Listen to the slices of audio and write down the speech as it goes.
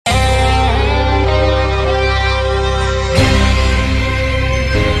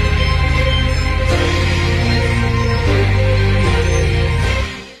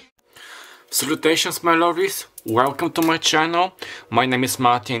Salutations my lovelies, welcome to my channel. My name is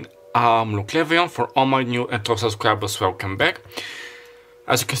Martin Meiklejohn. For all my new and top subscribers, welcome back.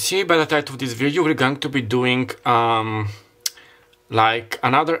 As you can see by the title of this video, we're going to be doing like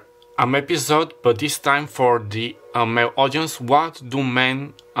another episode, but this time for the male audience. What do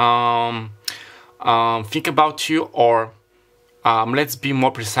men think about you, or let's be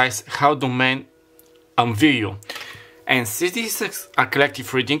more precise, how do men view you? And since this is a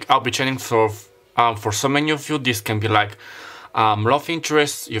collective reading, I'll be chatting for so many of you. This can be like love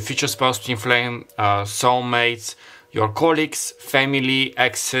interests, your future spouse, twin flame, soulmates, your colleagues, family,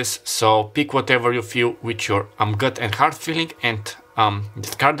 exes. So pick whatever you feel with your gut and heart feeling, and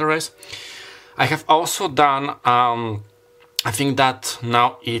discard the rest. I have also done, I think that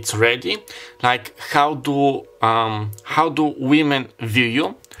now it's ready, like how do women view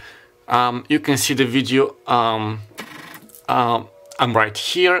you? You can see the video. I'm right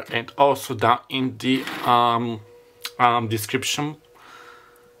here, and also down in the description.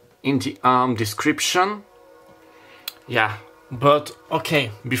 Yeah, but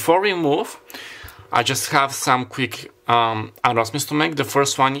okay, before we move, I just have some quick announcements to make. The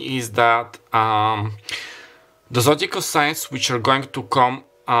first one is that the zodiacal signs which are going to come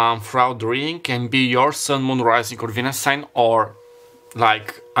throughout the reading can be your sun, moon, rising, or Venus sign, or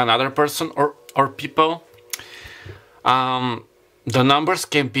like another person or people. The numbers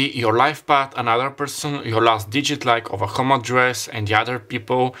can be your life path, another person, your last digit like of a home address, and the other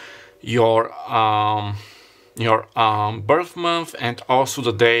people, your birth month, and also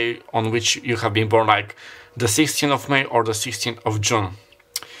the day on which you have been born, like the 16th of May or the 16th of June.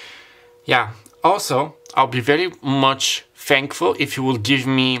 Yeah, also I'll be very much thankful if you will give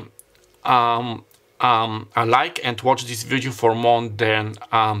me a like and watch this video for more than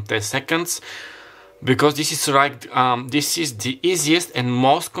 10 seconds, because this is like this is the easiest and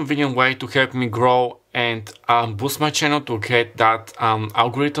most convenient way to help me grow and boost my channel to get that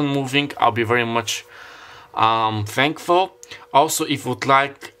algorithm moving. I'll be very much thankful. Also, if you would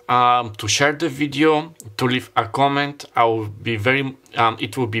like to share the video, to leave a comment, I will be very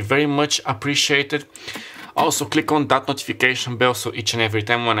it will be very much appreciated. Also, click on that notification bell, so each and every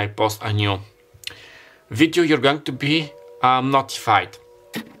time when I post a new video, you're going to be notified.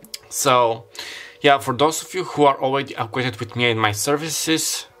 So yeah, for those of you who are already acquainted with me and my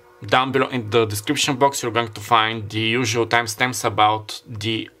services, down below in the description box you're going to find the usual timestamps about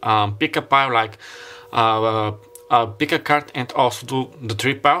the pick a pile, like pick a card, and also do the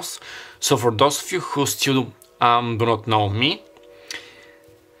 3 piles. So for those of you who still do not know me,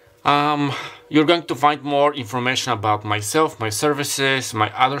 you're going to find more information about myself, my services,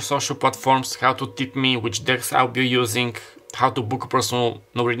 my other social platforms, how to tip me, which decks I'll be using, how to book a personal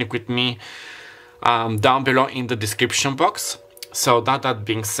reading with me, down below in the description box. So that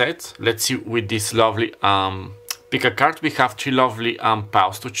being said, let's see with this lovely pick a card. We have 3 lovely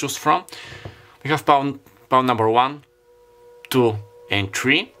piles to choose from. We have pile number 1, 2, and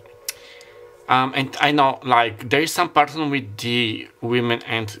 3. And I know like there is some pattern with the women,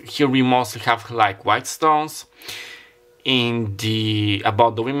 and here we mostly have like white stones. In the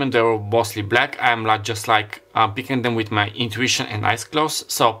about the women, they were mostly black. I'm like just like picking them with my intuition and eyes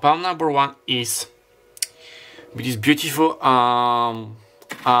closed. So pile number 1 is with this beautiful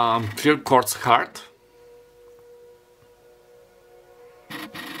clear quartz heart.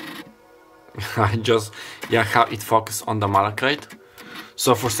 I just, yeah, how it focuses on the malachite.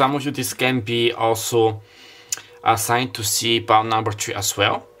 So for some of you this can be also a sign to see pile number 3 as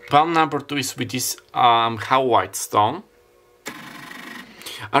well. Pile number 2 is with this how white stone.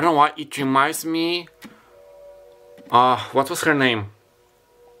 I don't know why it reminds me, what was her name?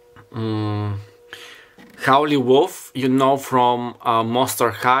 Howly Wolf, you know, from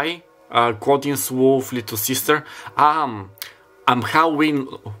Monster High, Claudine's wolf, little sister. Howlin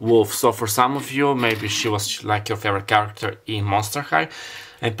Wolf. So for some of you, maybe she was like your favorite character in Monster High.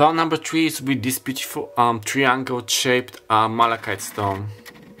 And pile number 3 is with this beautiful triangle shaped malachite stone.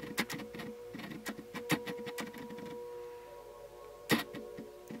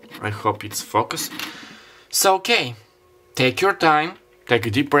 I hope it's focused. So okay, take your time, take a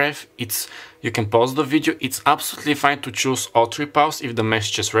deep breath. You can pause the video. It's absolutely fine to choose all 3 piles if the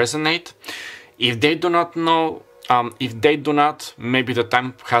messages resonate. If they do not, maybe the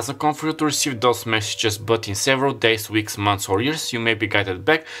time hasn't come for you to receive those messages, but in several days, weeks, months, or years, you may be guided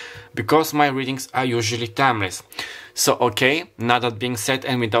back, because my readings are usually timeless. So okay, now that being said,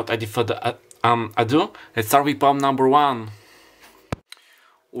 and without any further ado, let's start with pile number 1.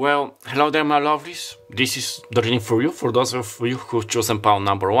 Well, hello there my lovelies, this is the reading for you, for those of you who've chosen pile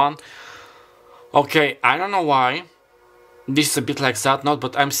number 1. Okay, I don't know why, this is a bit like sad note,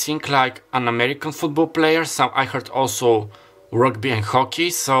 but I'm seeing like an American football player. Some I heard also rugby and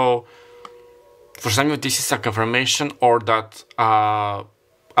hockey. So for some of you, this is a confirmation, or that a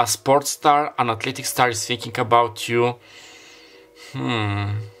sports star, an athletic star is thinking about you.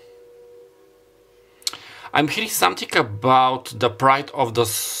 I'm hearing something about the pride of the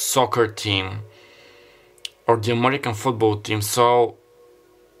soccer team or the American football team. So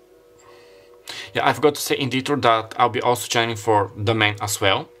yeah, I forgot to say in detour that I'll be also channeling for the men as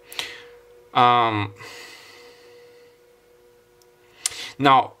well. Now,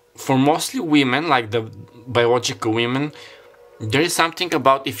 for mostly women, like the biological women, there is something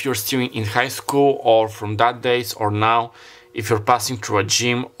about if you're still in high school or from that days or now, if you're passing through a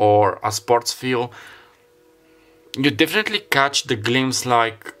gym or a sports field, you definitely catch the glimpse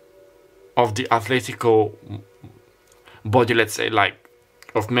like of the athletical body, let's say, like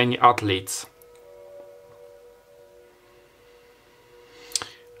of many athletes.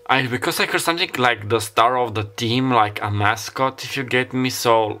 Because I heard something like the star of the team, like a mascot, if you get me.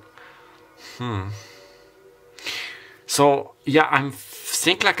 So so yeah, I'm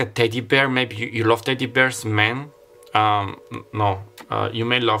think like a teddy bear. Maybe you love teddy bears, man. No, you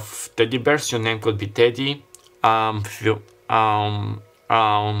may love teddy bears. Your name could be Teddy,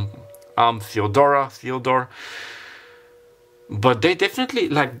 Theodore. But they definitely,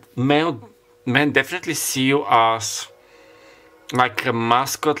 like, men definitely see you as like a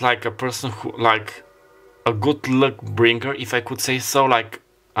mascot, like a person who, like a good luck bringer, if I could say so, like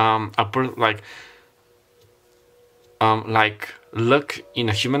like luck in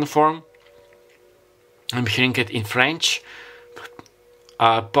a human form. I'm hearing it in French.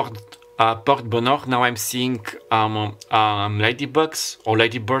 Porte bonheur. Now I'm seeing ladybugs or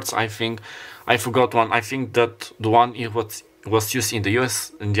ladybirds. I think I forgot one. I think that the one was used in the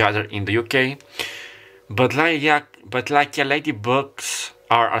US and the other in the UK. But ladybugs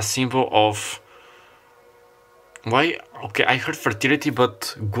are a symbol of why? Okay, I heard fertility,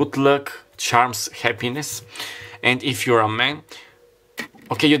 but good luck, charms, happiness. And if you're a man,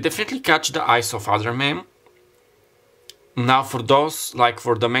 okay, you definitely catch the eyes of other men. Now, for those, like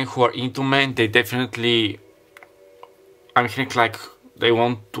for the men who are into men, they definitely, I think, like they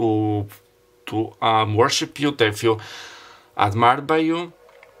want to worship you. They feel admired by you.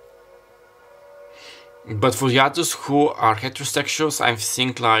 But for the others who are heterosexuals, I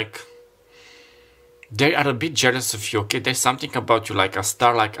think like they are a bit jealous of you. Okay, there's something about you, like a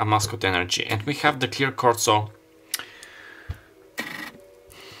star, like a mascot energy. And we have the clear cord, so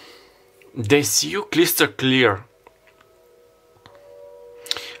they see you crystal clear.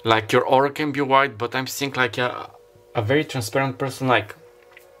 Like your aura can be white, but I'm seeing like a very transparent person. Like,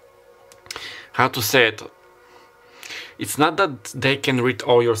 how to say it? It's not that they can read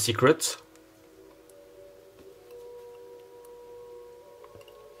all your secrets.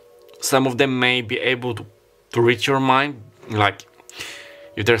 Some of them may be able to read your mind, like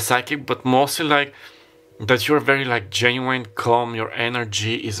if they're psychic, but mostly like that you're very like genuine, calm. Your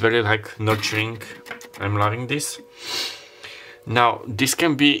energy is very like nurturing. I'm loving this. Now, this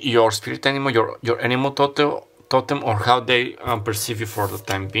can be your spirit animal, your animal totem, or how they perceive you for the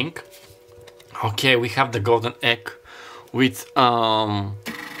time being. Okay, we have the golden egg with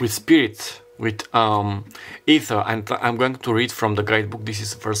spirit, with ether, and I'm going to read from the guidebook. This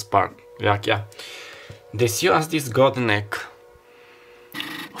is the first part. Yeah. They see you as this golden egg,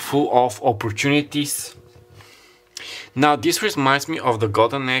 full of opportunities. Now, this reminds me of the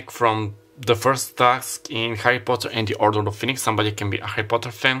golden egg from the first task in Harry Potter and the Order of the Phoenix. Somebody can be a Harry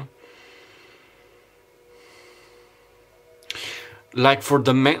Potter fan. Like for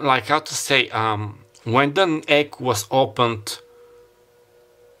the men, like how to say, when the egg was opened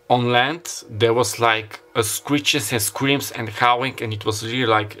on land, there was like a screeches and screams and howling, and it was really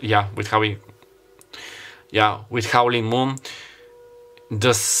like, with howling moon.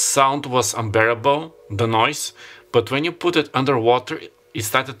 The sound was unbearable, the noise, but when you put it underwater, it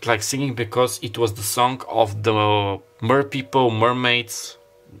started like singing, because it was the song of the mer people, mermaids,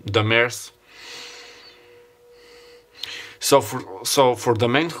 the mares. So for the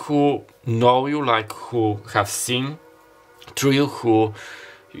men who know you, like who have seen through you, who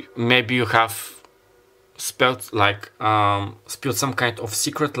maybe you have spilled some kind of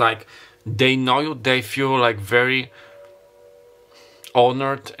secret, like they know you, they feel like very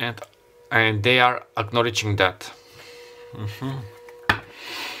honored, and they are acknowledging that.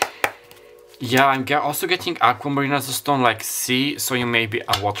 Yeah, I'm also getting aquamarine as a stone, like sea, so you may be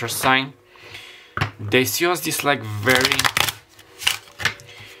a water sign. They see you as this like very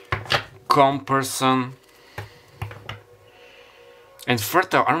calm person. And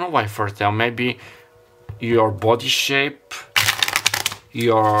fertile, I don't know why fertile, maybe your body shape,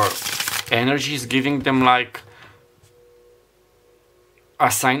 your energy is giving them like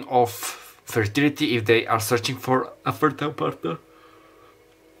a sign of fertility if they are searching for a fertile partner.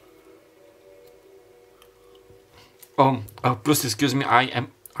 Plus, excuse me, I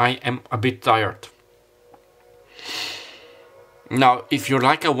am a bit tired. Now, if you're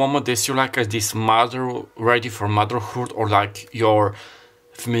like a woman, they see you like this mother ready for motherhood, or like your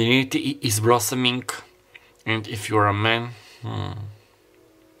femininity is blossoming. And if you're a man,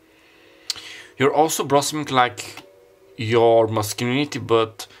 you're also blossoming like your masculinity,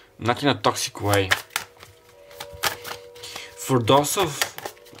 but not in a toxic way. For those of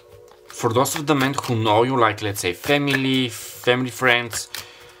the men who know you, like let's say family friends,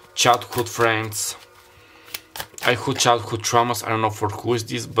 childhood friends, I had childhood traumas, I don't know for who is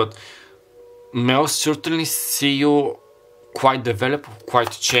this, but males certainly see you quite develop,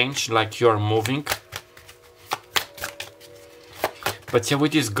 quite change, like you are moving. But yeah,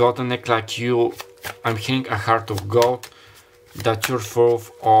 with this golden neck, like you, I'm hearing a heart of gold, that you're full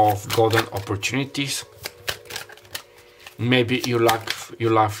of golden opportunities. Maybe you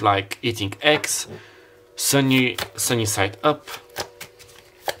love like eating eggs, sunny side up.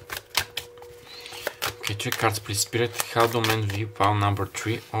 Okay, 3 cards, please, Spirit. How do men view pile number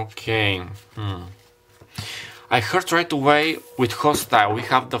 3? Okay. I heard right away with hostile, we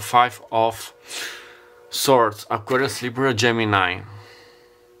have the 5 of Swords, Aquarius, Libra, Gemini.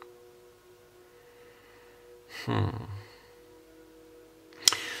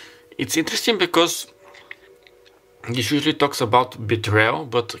 It's interesting because this usually talks about betrayal,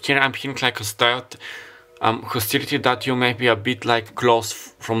 but here I'm hearing like a style, hostility, that you may be a bit like close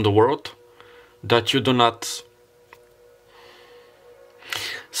from the world, that you do not,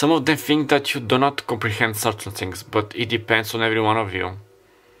 some of them think that you do not comprehend certain things, but it depends on every one of you.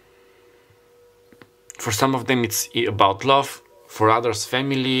 For some of them it's about love, for others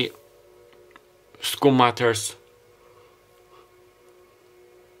family, school matters.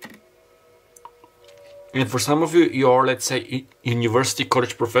 And for some of you, your, let's say, university,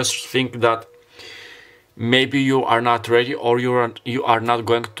 college professors think that maybe you are not ready, or you are not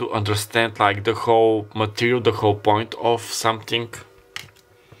going to understand like the whole material, the whole point of something.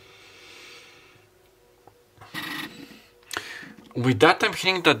 With that, I'm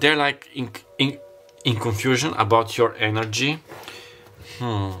hearing that they're like in confusion about your energy.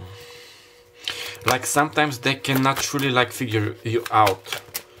 Like sometimes they cannot truly like figure you out.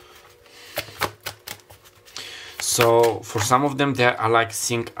 So for some of them, they are like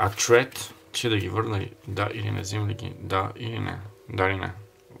seeing a threat. Ce да ги върнали? Да или не? Взим ли ги? Да или не? Да или не?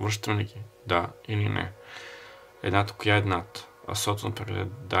 Връщам ли ги? Да или не? Едната, коя е едната? Асотно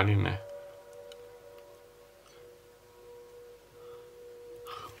преглед, да или не?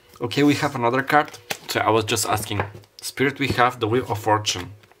 Okay, we have another card. So I was just asking. Spirit, we have the Wheel of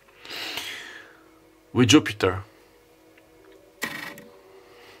Fortune. With Jupiter.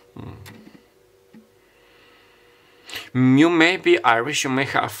 You may be Irish, you may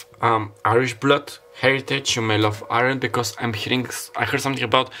have Irish blood, heritage, you may love iron, because I heard something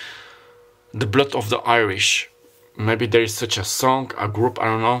about the blood of the Irish. Maybe there is such a song, a group, I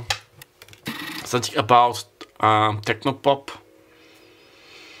don't know. Something about techno-pop.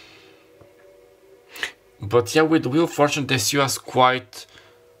 But yeah, with Wheel of Fortune, they see you as quite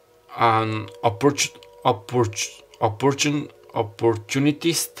an opportunist.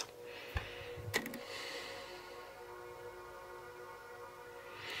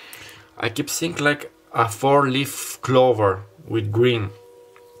 I keep seeing like a 4-leaf clover with green.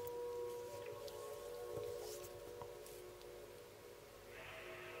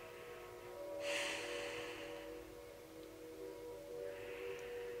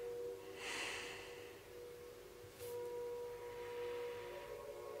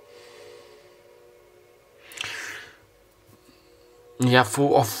 Yeah,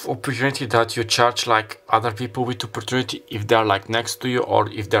 full of opportunity, that you charge like other people with opportunity if they're like next to you, or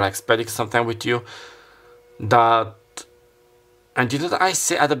if they're like spending some time with you. That, and didn't I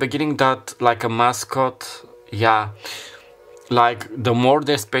say at the beginning that like a mascot, yeah, like the more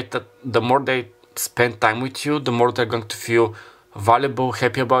they spend time with you, the more they're going to feel valuable,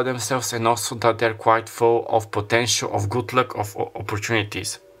 happy about themselves, and also that they're quite full of potential, of good luck, of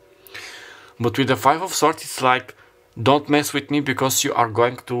opportunities. But with the 5 of Swords, it's like, don't mess with me because you are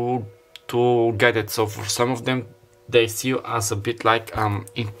going to get it. So for some of them, they see you as a bit like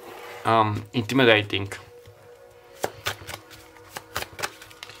intimidating.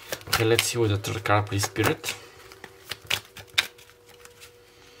 Okay, let's see with the third card, please, Spirit.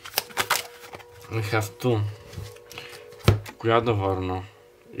 We have 2. Коя да върна?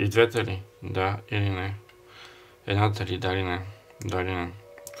 И двете ли? Да или не? Една дали не. Дали не.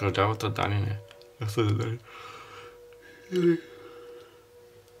 Продавата дали не. Дали.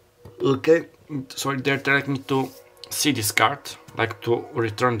 Okay, so they're telling me to see this card, like to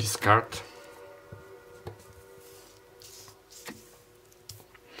return this card.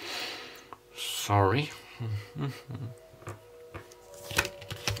 Sorry.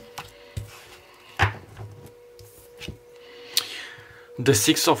 The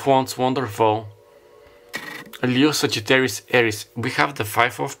Six of Wands, wonderful. Leo, Sagittarius, Aries. We have the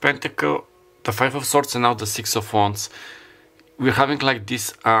Five of Pentacles, the Five of Swords, and now the Six of Wands. We're having like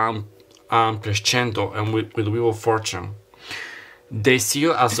this crescendo and with Wheel of Fortune. They see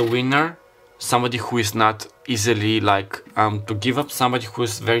you as a winner, somebody who is not easily like to give up, somebody who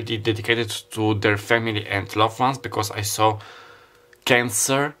is very dedicated to their family and loved ones, because I saw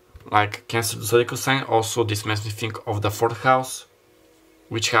Cancer, like Cancer the zodiacal sign. Also this makes me think of the 4th house,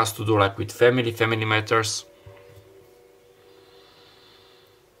 which has to do like with family matters.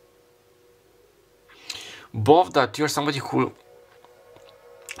 Both that you're somebody who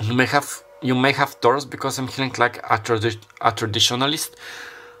you may have Taurus, because I'm feeling like a traditionalist.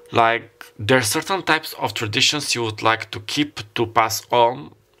 Like there are certain types of traditions you would like to keep, to pass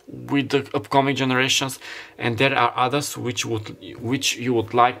on with the upcoming generations, and there are others which you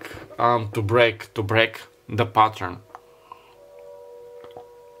would like to break the pattern.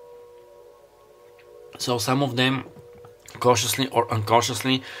 So some of them, consciously or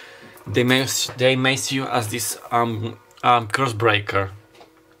unconsciously, they may see you as this curse breaker.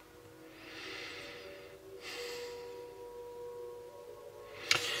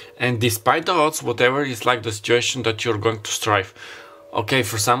 And despite the odds, whatever is like the situation that you're going to strive. Okay,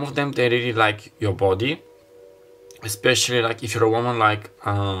 for some of them, they really like your body, especially like if you're a woman, like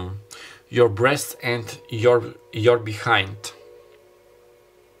your breasts and your behind.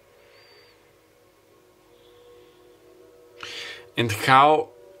 And how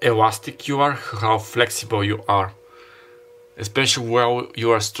elastic you are, how flexible you are, especially while you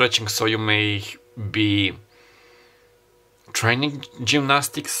are stretching. So you may be training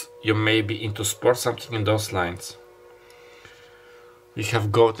gymnastics, you may be into sports, something in those lines. We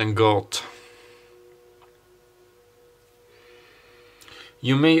have goat and goat.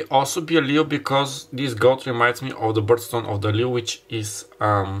 You may also be a Leo, because this goat reminds me of the birthstone of the Leo, which is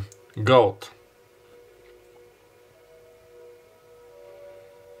goat.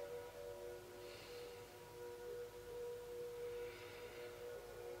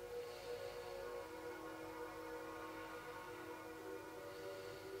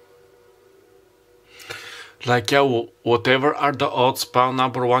 Like, yeah, whatever are the odds, pile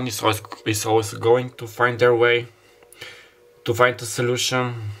number one is always going to find their way, to find a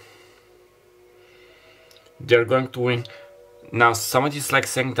solution. They're going to win. Now, somebody is like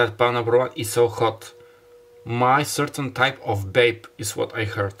saying that pile number one is so hot. My certain type of babe is what I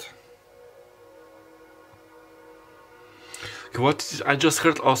heard. What I just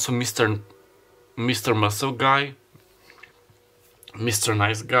heard also, Mr. Muscle Guy, Mr.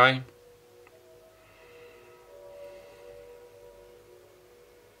 Nice Guy.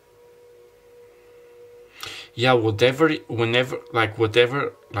 Yeah, whenever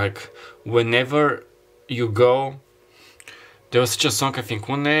you go, there was such a song, I think,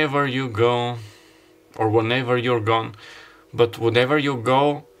 whenever you go, or whenever you're gone, but whenever you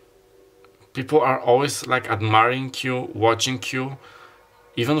go, people are always like admiring you, watching you,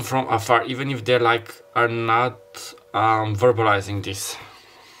 even from afar, even if they like are not verbalizing this.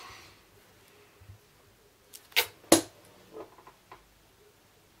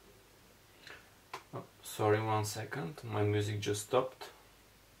 Sorry, 1 second, my music just stopped.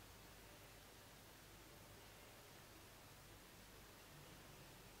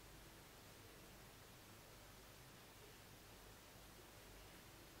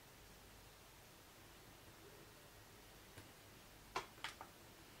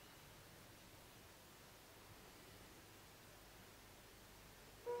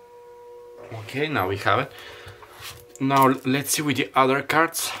 Okay, now we have it. Now let's see with the other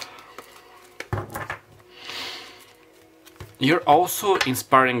cards. You're also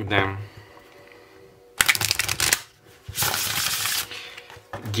inspiring them,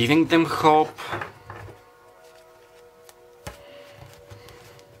 giving them hope,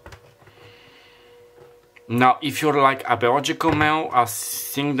 now if you're like a biological male, I'll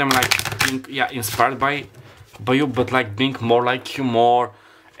seeing them like being, yeah, inspired by you, but like being more like you, more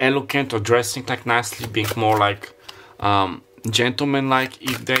eloquent, or dressing like nicely, being more like gentleman like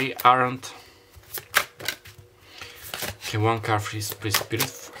if they aren't. Okay, 1 card, please,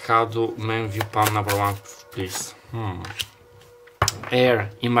 Spirit. How do men view pile number one, please? Air,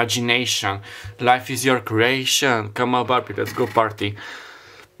 imagination. Life is your creation. Come on, Barbie, let's go party.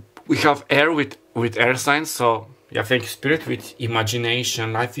 We have air with air signs, so yeah, thank you, Spirit, with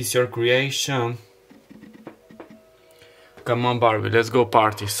imagination. Life is your creation. Come on, Barbie, let's go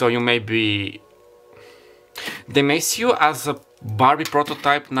party. So you may be... They may see you as a Barbie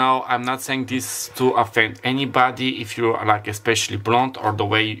prototype. Now, I'm not saying this to offend anybody if you're like especially blonde or the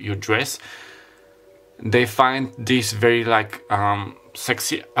way you dress. They find this very like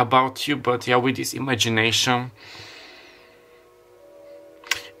sexy about you, but yeah, with this imagination,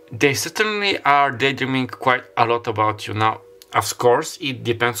 they certainly are daydreaming quite a lot about you. Now, of course, it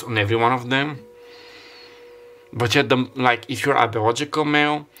depends on every one of them. But yeah, like if you're a biological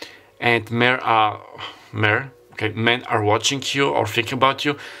male and men are watching you or thinking about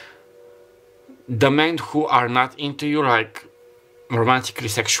you, the men who are not into you, like romantically,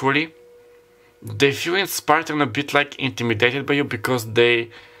 sexually, they feel inspired and a bit like intimidated by you, because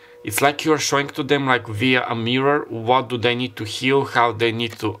it's like you're showing to them like via a mirror what do they need to heal, how they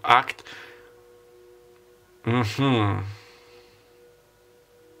need to act.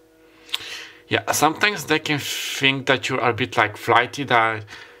 Yeah, sometimes they can think that you are a bit like flighty, that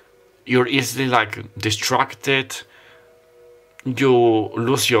you're easily like distracted, you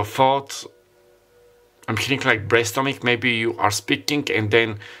lose your thoughts. I'm hearing like brainstorming, maybe you are speaking and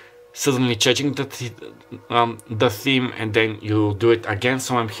then suddenly changing the theme and then you do it again.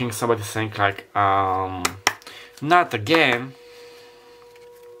 So I'm hearing somebody saying like, not again.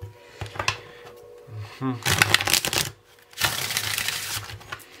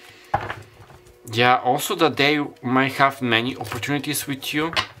 Yeah, also that they may have many opportunities with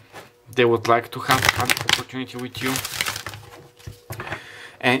you. They would like to have an opportunity with you.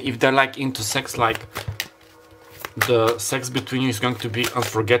 And if they're like into sex, like the sex between you is going to be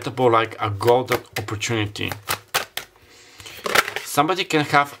unforgettable, like a golden opportunity. Somebody can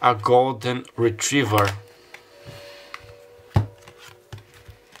have a golden retriever.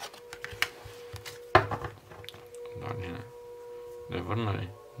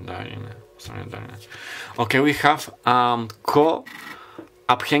 Okay, we have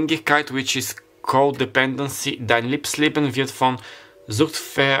Co-Abhängigkeit, which is codependency. Dein Liebsleben wird von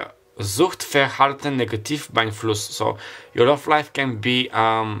Suchtverhalten negativ beeinflusst. So your love life can be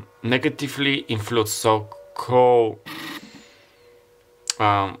negatively influenced. So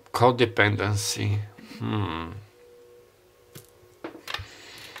codependency.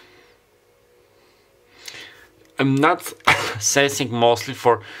 I'm not saying mostly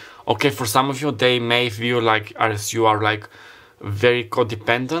for, okay, for some of you they may view like as you are like very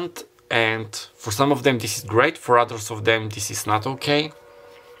codependent, and for some of them this is great, for others of them this is not okay.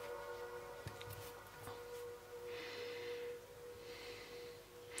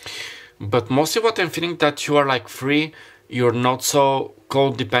 But mostly what I'm feeling, that you are like free, you're not so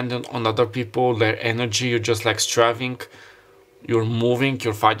codependent on other people, their energy, you're just like striving, you're moving,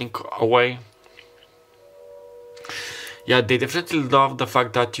 you're fighting away. Yeah, they definitely love the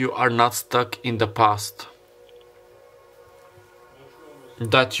fact that you are not stuck in the past.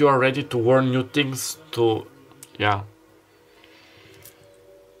 That you are ready to learn new things, to, yeah.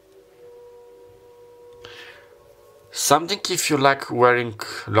 Something if you like wearing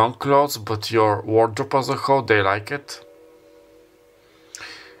long clothes, but your wardrobe as a whole, they like it.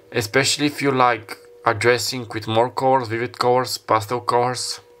 Especially if you like dressing with more colors, vivid colors, pastel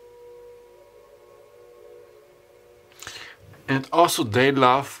colors. And also they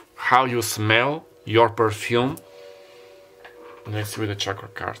love how you smell, your perfume. Let's see with the chakra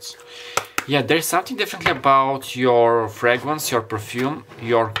cards. Yeah, there's something definitely about your fragrance, your perfume,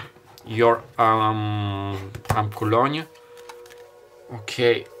 your cologne.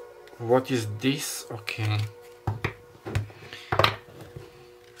 Okay, what is this? Okay,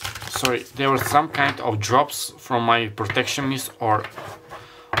 sorry, there was some kind of drops from my protection mist or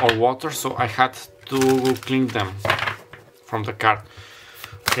water, so I had to clean them from the card.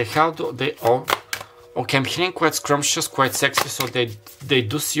 Okay, how do they all? Okay, I'm hearing quite scrumptious, quite sexy, so they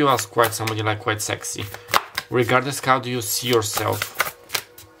do see you as quite somebody like quite sexy. Regardless, how do you see yourself?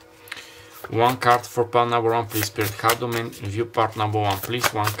 One card for part number one, please, Spirit. How do men view part number one, please?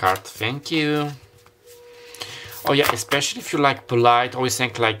 One card, thank you. Oh yeah, especially if you like polite, always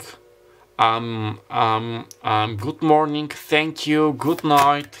saying like good morning, thank you, good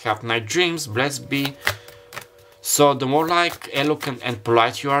night, have night dreams, blessed be. So the more like eloquent and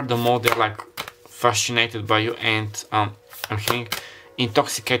polite you are, the more they're like fascinated by you and I'm hearing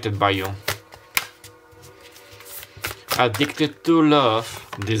intoxicated by you. Addicted to love,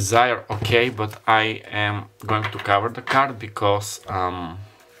 desire, okay, but I am going to cover the card because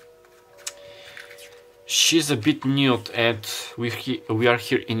she's a bit nude, and we are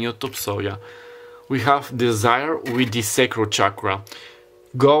here in YouTube, so yeah. We have desire with the sacral chakra.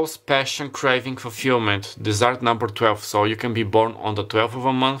 Goals, passion, craving, fulfillment. Desire number 12, so you can be born on the 12th of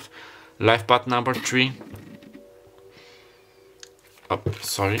a month. Life path number 3. Oh,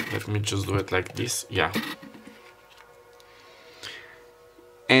 sorry, let me just do it like this. Yeah.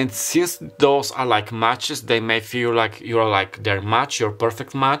 And since those are like matches, they may feel like you're like their match, your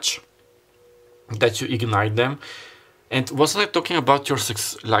perfect match, that you ignite them. And wasn't I talking about your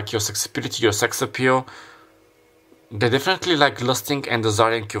sex, like your sexuality, your sex appeal? They're definitely like lusting and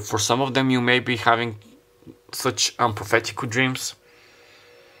desiring you. For some of them, you may be having such prophetic dreams.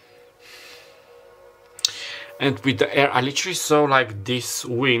 And with the air, I literally saw like this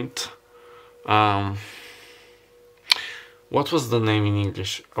wind. What was the name in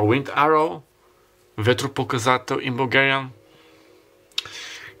English? A wind arrow? Vetropokazatelj in Bulgarian.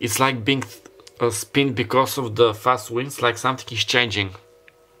 It's like being spin because of the fast winds, like something is changing.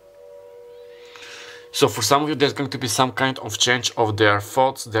 So for some of you, there's going to be some kind of change of their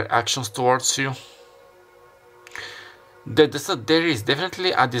thoughts, their actions towards you. There is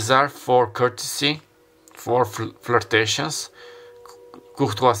definitely a desire for courtesy, for flirtations,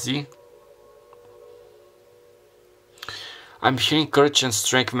 courtoisie. I'm hearing courage and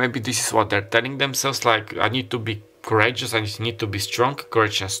strength. Maybe this is what they're telling themselves, like, I need to be courageous, I need to be strong,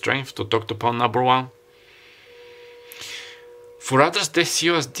 courage and strength to talk to pawn number 1. For others, they see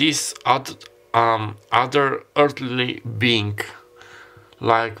you as this other earthly being,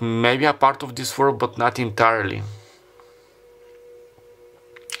 like maybe a part of this world, but not entirely.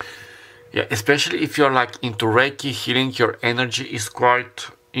 Yeah, especially if you're like into Reiki healing, your energy is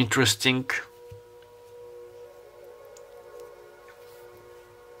quite interesting.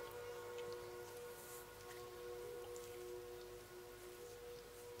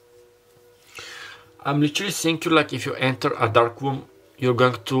 I'm literally seeing you like if you enter a dark room, you're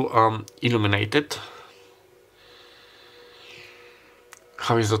going to illuminate it.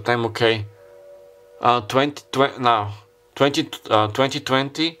 How is the time? Okay.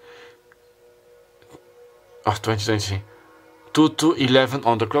 2020. Oh, 2020. 2211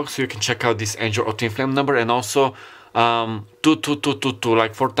 on the clock, so you can check out this angel or twin flame number, and also 22222,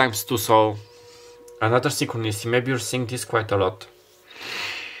 like 4 times 2, so another synchronicity. Maybe you're seeing this quite a lot.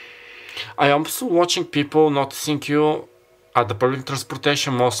 I am also watching people noticing you at the public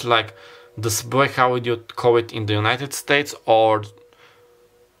transportation, most like the subway, how would you call it in the United States, or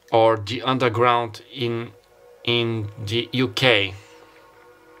the underground in the UK.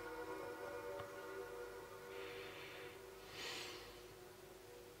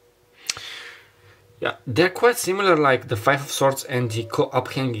 Yeah, they're quite similar, like the Five of Swords and the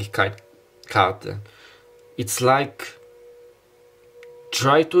Co-Abhängigkeit card. It's like,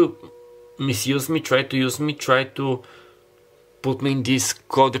 try to misuse me, try to use me, try to put me in this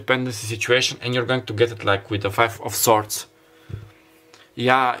codependency situation, and you're going to get it like with the Five of Swords.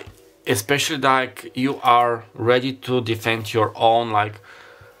 Yeah, especially like you are ready to defend your own like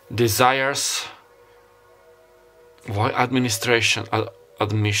desires. Why administration?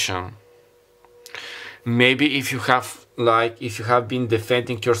 Admission. Maybe if you have been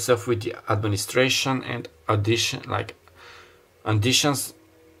defending yourself with the administration and additions,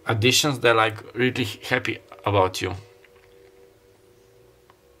 they're like really happy about you.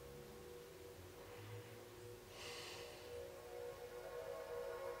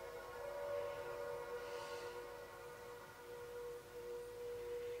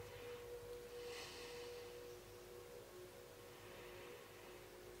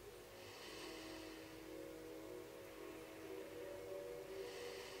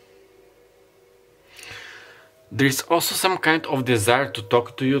 There is also some kind of desire to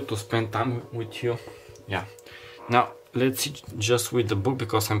talk to you, to spend time with you. Yeah. Now, let's see just with the book,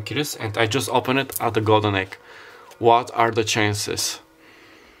 because I'm curious, and I just opened it at the golden egg. What are the chances?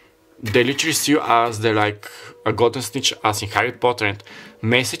 They literally see you as they're like a golden snitch, as in Harry Potter, and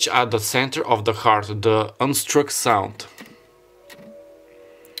message at the center of the heart, the unstruck sound.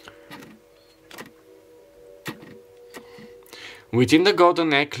 Within the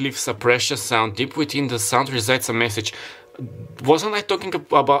golden egg lives a precious sound. Deep within the sound resides a message. Wasn't I talking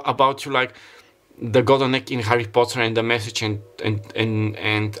about you like the golden egg in Harry Potter and the message and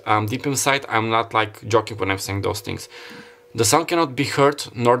deep inside? I'm not like joking when I'm saying those things. The sound cannot be heard,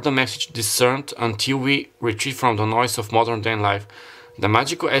 nor the message discerned, until we retreat from the noise of modern day life. The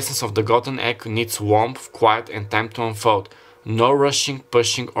magical essence of the golden egg needs warmth, quiet, and time to unfold. No rushing,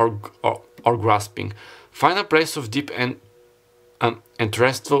 pushing, or grasping. Find a place of deep and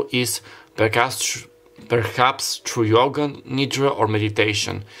restful is perhaps through yoga, nidra, or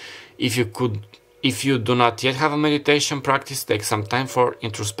meditation. If you could If you do not yet have a meditation practice, take some time for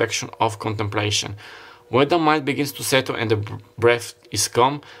introspection of contemplation. When the mind begins to settle and the breath is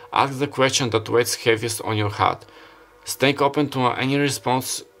calm, ask the question that weighs heaviest on your heart. Staying open to any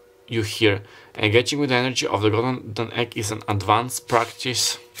response you hear. Engaging with the energy of the golden egg is an advanced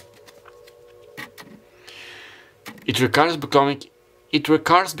practice. It requires becoming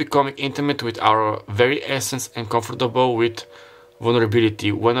intimate with our very essence and comfortable with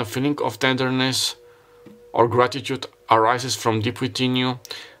vulnerability. When a feeling of tenderness or gratitude arises from deep within you,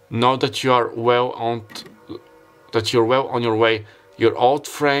 know that you're well on your way. Your old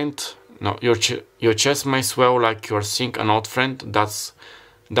friend, your chest may swell like you're seeing an old friend that's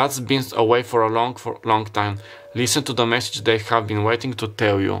been away for a long time. Listen to the message they have been waiting to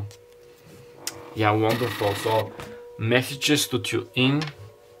tell you. Yeah, wonderful. So messages to tune in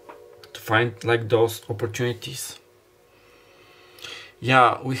to find like those opportunities.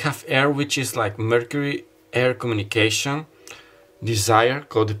 Yeah, we have air, which is like Mercury, air, communication, desire,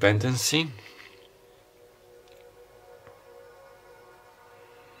 codependency.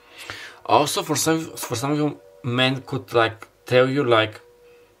 Also, for some of you, men could like tell you like,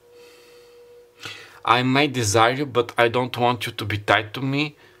 I may desire you, but I don't want you to be tied to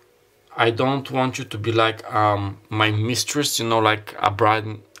me. I don't want you to be like my mistress, you know, like a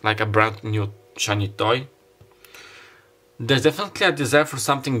brand new shiny toy. There's definitely a desire for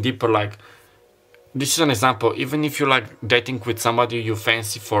something deeper. Like, this is an example. Even if you're like dating with somebody you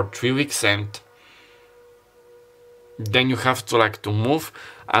fancy for 3 weeks and then you have to like to move,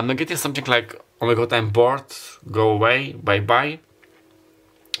 I'm not getting something like, oh my god, I'm bored, go away, bye bye.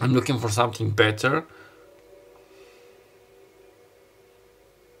 I'm looking for something better.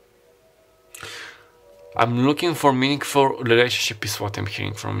 I'm looking for meaningful relationship is what I'm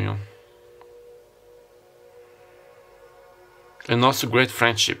hearing from you. And also great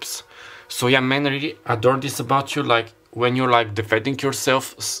friendships. So yeah, men really adore this about you, like when you're like defending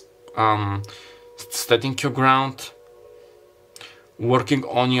yourself, standing your ground, working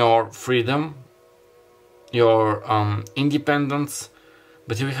on your freedom, your independence.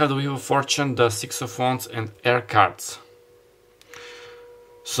 But here we have the Wheel of Fortune, the Six of Wands, and Air cards.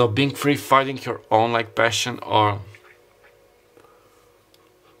 So being free, finding your own like passion or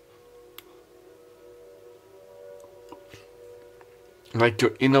like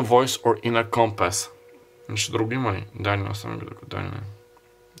your inner voice or inner compass. Нещо друго има ли? Дайно, само би докато дайно.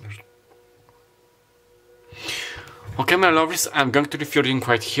 Okay, my lovelies, I'm going to leave your link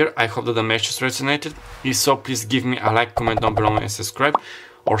right here. I hope that the message resonated. If so, please give me a like, comment down below and subscribe.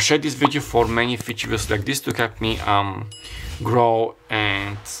 Or share this video for many future videos like this to help me grow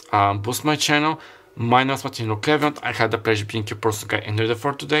and boost my channel. My name is Meiklejohn-Free. I had the pleasure being your personal guide and reader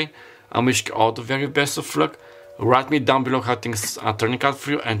for today. I'm wishing you all the very best of luck. Write me down below how things are turning out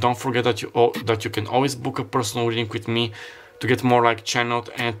for you, and don't forget that you can always book a personal reading with me to get more like channeled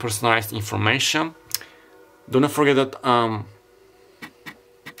and personalized information. Do not forget that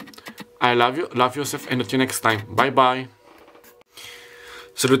I love you, love yourself, and until next time, bye bye.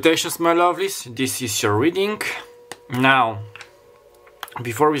 Salutations, my lovelies, this is your reading. Now,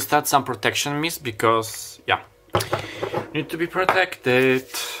 before we start, some protection mist, because yeah, need to be protected.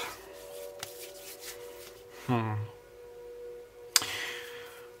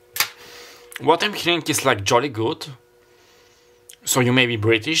 What I'm hearing is like jolly good. So you may be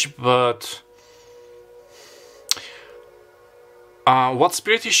British, but what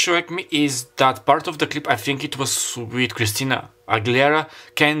Spirit is showing me is that part of the clip, I think it was with Christina Aguilera,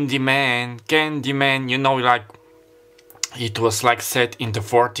 Candyman, you know, like it was like set in the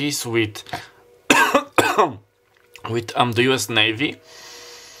 40s with with the US Navy.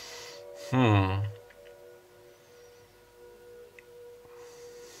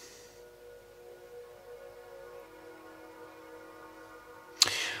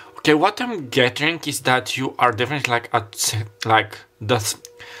 Okay, what I'm getting is that you are definitely like at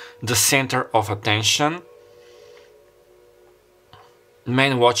the center of attention.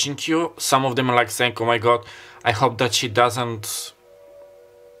 Men watching you, some of them are like saying, oh my god, I hope that she doesn't,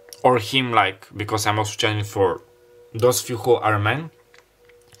 or him, like, because I'm also channeling for those few who are men.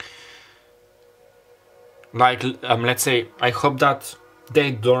 Like, let's say, I hope that they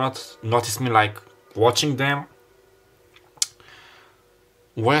do not notice me like watching them.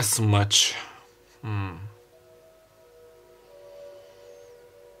 Where's smudge?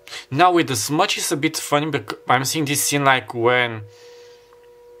 Now with the smudge is a bit funny, because I'm seeing this scene like when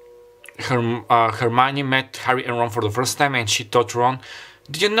Hermione met Harry and Ron for the first time, and she told Ron,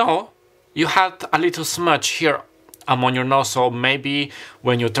 did you know you had a little smudge here on your nose? So maybe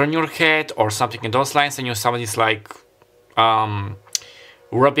when you turn your head or something in those lines and somebody's like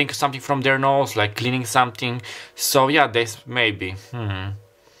rubbing something from their nose, like cleaning something. So yeah, this maybe.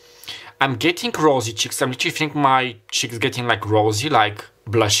 I'm getting rosy cheeks. I'm literally think my cheeks getting like rosy, like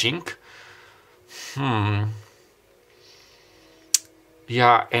blushing.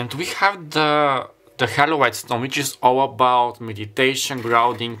 Yeah, and we have the White Stone, which is all about meditation,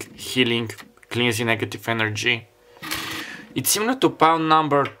 grounding, healing, cleansing negative energy. It's similar to pile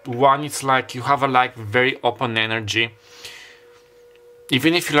number 1. It's like you have a like very open energy.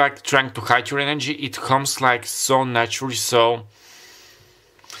 Even if you like trying to hide your energy, it comes like so naturally. So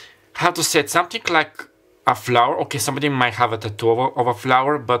how to say it, something like a flower. Okay, somebody might have a tattoo of a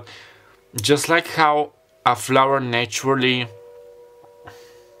flower, but just like how a flower naturally,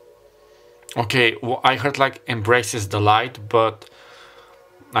 okay, well, I heard like embraces the light, but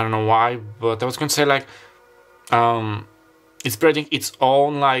I don't know why, but I was gonna say like it's spreading its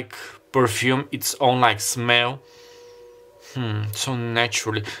own like perfume, its own like smell, so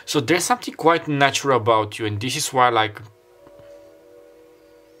naturally. So there's something quite natural about you, and this is why like,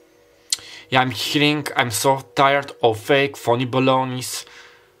 yeah, I'm so tired of fake phony balloons,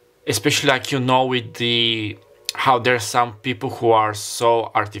 especially like, you know, with the how there's some people who are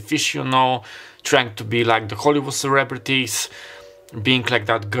so artificial, you know, trying to be like the Hollywood celebrities, being like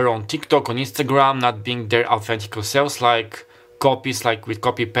that girl on TikTok, on Instagram, not being their authentic selves, like copies, like with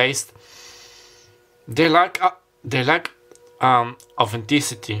copy paste. They like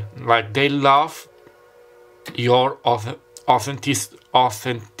authenticity, like they love your authentic.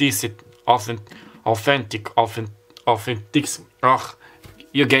 Ugh,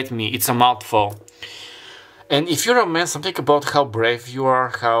 you get me, it's a mouthful. And if you're a man, something about how brave you are,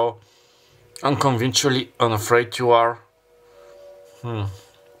 how unconventionally unafraid you are.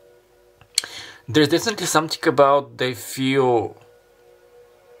 There's definitely something about they feel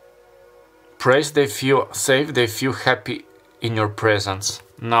praised, they feel safe, they feel happy in your presence.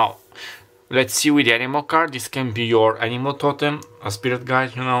 Now, let's see with the animal card. This can be your animal totem, a spirit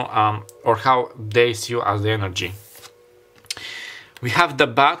guide, you know, or how they see you as the energy. We have the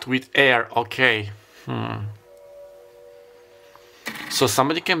bat with air. Okay. So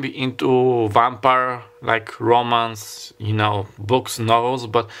somebody can be into vampire, like romance, you know, books, novels,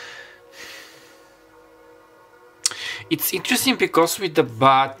 but it's interesting because with the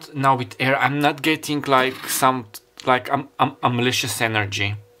bat, now with air, I'm not getting like some, like a malicious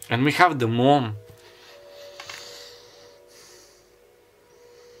energy. And we have the moon.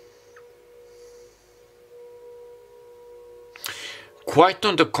 Quite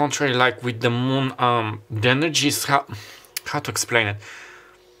on the contrary, like with the moon, the energy is how to explain it.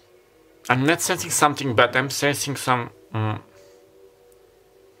 I'm not sensing something bad, I'm sensing some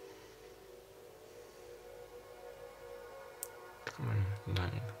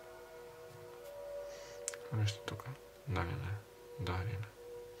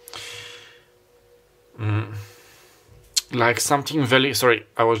like something very, sorry,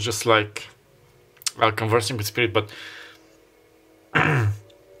 I was just like conversing with spirit, but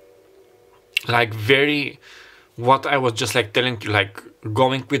like very, what I was just like telling you, like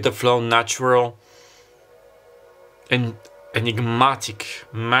going with the flow, natural and enigmatic,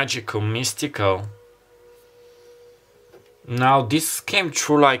 magical, mystical. Now this came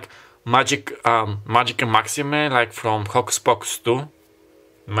through like magic and maxime, like from Hocus Pocus 2,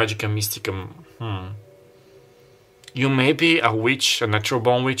 magic and mystica. You may be a witch, a natural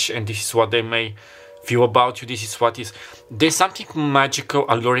born witch, and this is what they may feel about you. This is what is, there's something magical,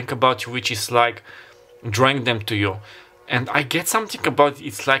 alluring about you, which is like drawing them to you. And I get something about it,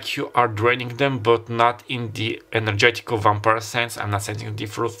 it's like you are draining them, but not in the energetical vampire sense. I'm not sensing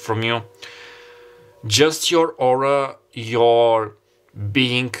different from you. Just your aura, your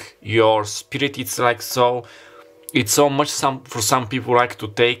being, your spirit, it's like so, it's so much, for some people like to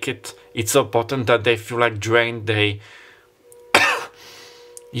take it, it's so potent that they feel like drained. They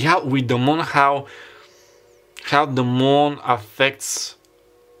yeah, with the moon, how the moon affects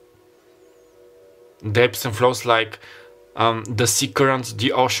depths and flows, like the sea currents,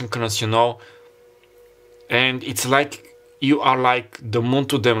 the ocean currents, you know. And it's like you are like the moon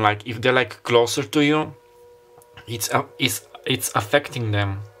to them, like if they're like closer to you, it's affecting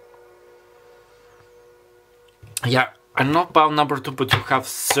them. Yeah, I'm not about number 2, but you have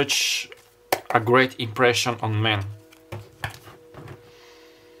such a great impression on men,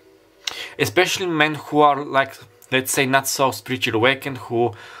 especially men who are like, let's say, not so spiritually awakened,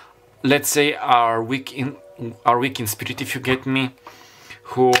 who, let's say, are weak in spirit, if you get me,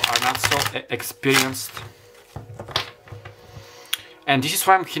 who are not so experienced. And this is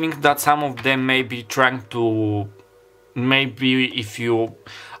why I'm feeling that some of them may be trying to, maybe if you,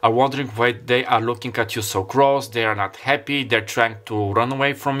 are wondering why they are looking at you so close, they are not happy, they're trying to run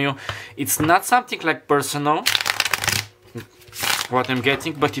away from you. It's not something like personal, what I'm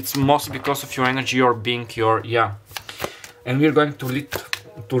getting, but it's mostly because of your energy, your being, your, yeah. And we're going to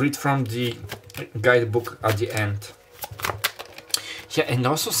read from the guidebook at the end. Yeah, and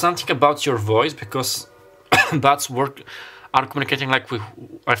also something about your voice, because bats are communicating like with,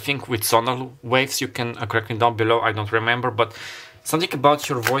 I think, with sonar waves. You can correct me down below, I don't remember, but something about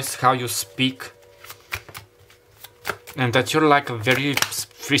your voice, how you speak, and that you're like a very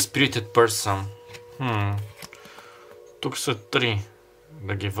free-spirited person. Тук са 3.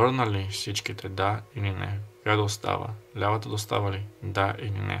 Да ги върна ли всичките, да или не? Коя да остава? Лявата да остава ли? Да или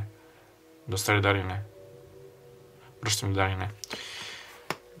не? Да остане да или не? Връщам да или не?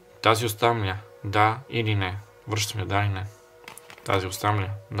 Тази оставам ли? Да или не? Връщам ли да или не? Тази оставам ли?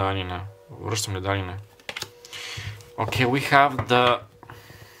 Да или не? Връщам ли да или не? Okay, we have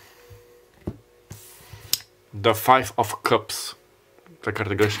the Five of Cups. Така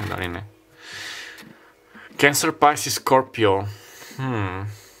да грешим да или не? Cancer, Pisces, Scorpio.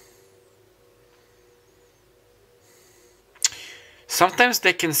 Sometimes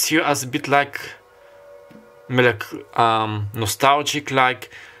they can see you as a bit like nostalgic, like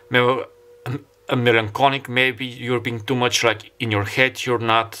melancholic. Maybe you're being too much like in your head. You're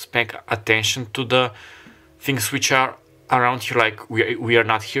not paying attention to the things which are around you. Like we are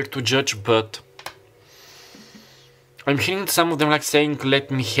not here to judge, but I'm hearing some of them like saying,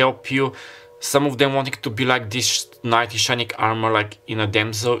 "Let me help you." Some of them wanting to be like this knight in shining armor, like in a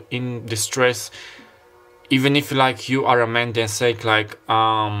damsel in distress. Even if like you are a man, then say like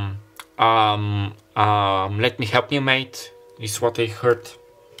let me help you, mate. Is what I heard.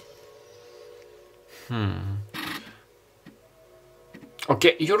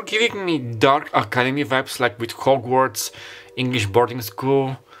 Okay, you're giving me dark academy vibes, like with Hogwarts, English boarding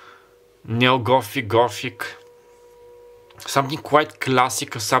school, neo-gothic, something quite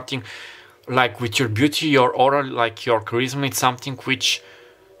classic, or something like with your beauty, your aura, like your charisma. It's something which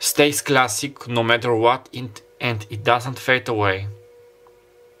stays classic no matter what, and it doesn't fade away.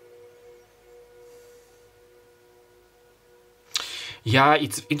 Yeah,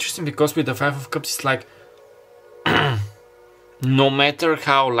 it's interesting because with the Five of Cups, it's like no matter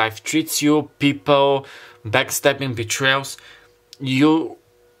how life treats you, people, backstabbing, betrayals, you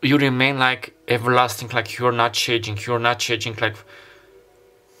remain like everlasting, like you're not changing,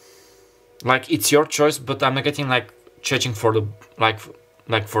 like it's your choice, but I'm not getting like changing for the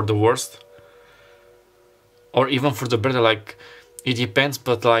like for the worst, or even for the better. Like it depends,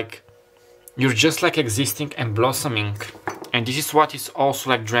 but like you're just like existing and blossoming, and this is what is also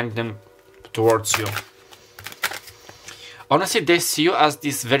like drawing them towards you. Honestly, they see you as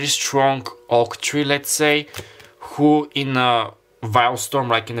this very strong oak tree, let's say, who in a violent storm,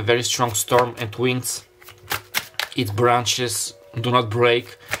 like in a very strong storm and winds, its branches do not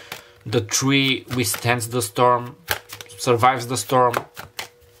break. The tree withstands the storm, survives the storm.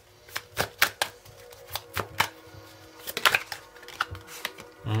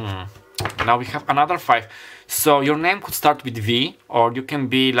 Now we have another 5. So your name could start with V, or you can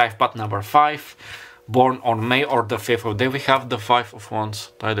be life path number 5, born on May or the 5th of day. We have the 5 of Wands.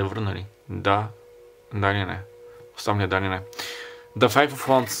 Дай да върна ли? Да. Да ли не? Оставам ли да ли не? The 5 of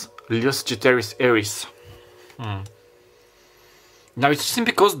Wands, Leo, Sagittarius, Aries. Now it's interesting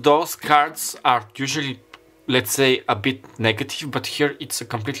because those cards are usually, let's say, a bit negative, but here it's a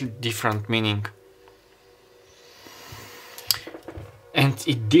completely different meaning. And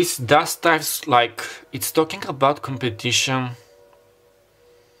this does types like, it's talking about competition.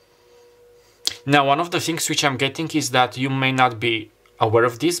 Now, one of the things which I'm getting is that you may not be aware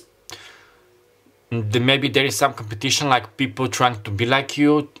of this. Maybe there is some competition, like people trying to be like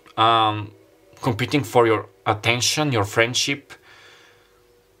you, competing for your attention, your friendship,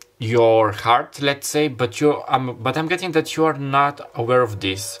 your heart, let's say, but I'm getting that you are not aware of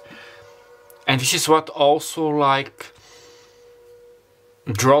this. And this is what also like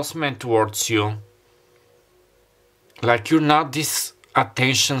draws men towards you. Like you're not this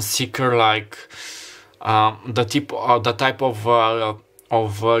attention seeker, like the type of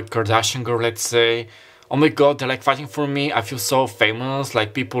Kardashian girl, let's say. Oh my god, they're like fighting for me, I feel so famous,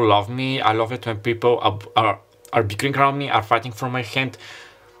 like people love me, I love it when people are bickering around me, are fighting for my hand.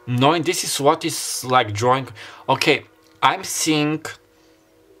 Knowing this is what is like drawing. Okay, I'm seeing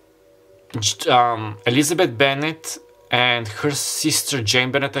Elizabeth Bennet and her sister Jane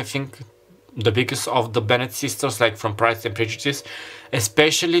Bennet, I think the biggest of the Bennet sisters, like from Pride and Prejudice,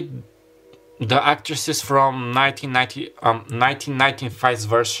 especially the actresses from 1995's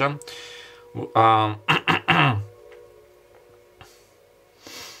version.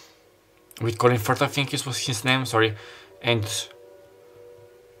 with Colin Firth, I think it was his name, sorry, and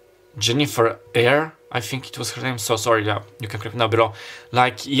Jennifer Eyre, I think it was her name, so sorry, yeah, you can click down below.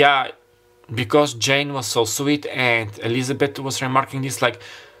 Like, yeah, because Jane was so sweet and Elizabeth was remarking this, like,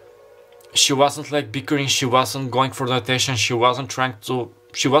 she wasn't like bickering, she wasn't going for the attention, she wasn't doing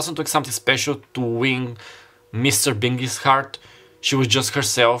something special to win Mr. Bingley's heart, she was just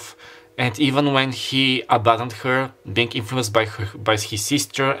herself. And even when he abandoned her, being influenced by his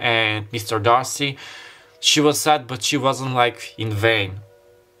sister and Mr. Darcy, she was sad, but she wasn't like in vain.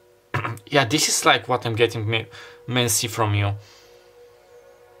 Yeah, this is like what I'm getting, Mancy, from you.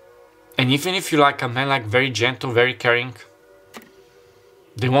 And even if you like a man like very gentle, very caring,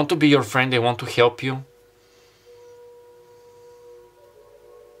 they want to be your friend, they want to help you.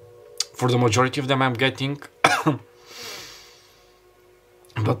 For the majority of them I'm getting.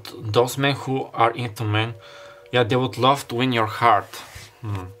 But those men who are into men, yeah, they would love to win your heart.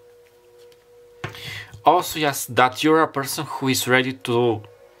 Also, yes, that you're a person who is ready to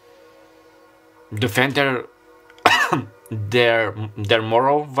defend their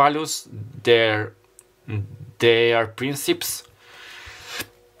moral values, their principles.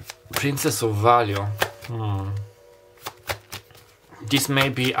 Princess of Value. This may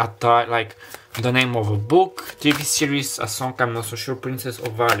be like the name of a book, TV series, a song, I'm not so sure. Princess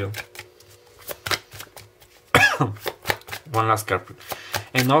of Value. One last card.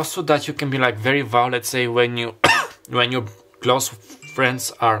 And also that you can be like very vow, let's say when you when your close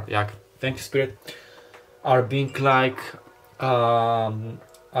friends are, yeah, thank you Spirit, are being like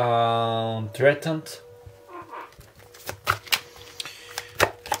threatened.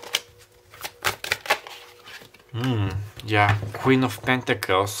 Yeah, Queen of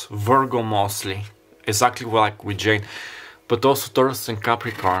Pentacles, Virgo mostly, exactly like with Jane, but also Taurus and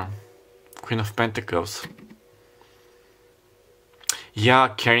Capricorn, Queen of Pentacles. Yeah,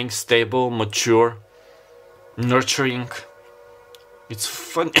 caring, stable, mature, nurturing. It's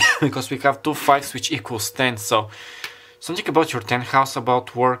fun because we have 2 5s which equals 10, so something about your 10th house,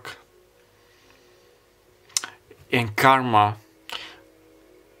 about work. And karma.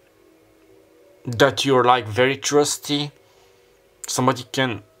 That you're like very trusty, somebody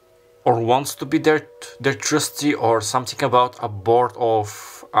can or wants to be their trusty, or something about a board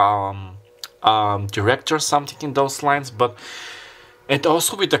of directors, something in those lines. But and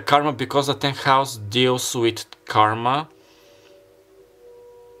also with the karma, because the 10th house deals with karma,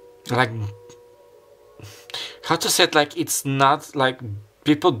 like, how to say it, like, it's not like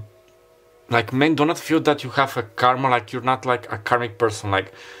people, like men do not feel that you have a karma, like you're not like a karmic person.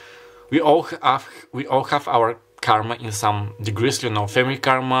 Like we all have our karma in some degrees, you know, family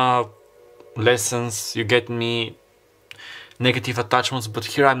karma, lessons, you get me, negative attachments, but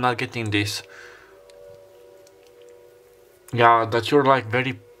here I'm not getting this. Yeah, that you're like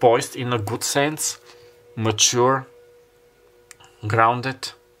very poised in a good sense, mature,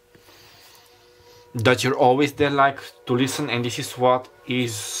 grounded, that you're always there like to listen, and this is what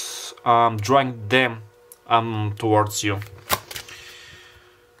is drawing them towards you.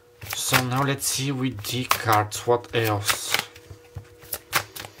 So now let's see with the cards, what else?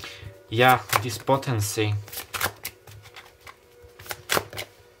 Yeah, this potency.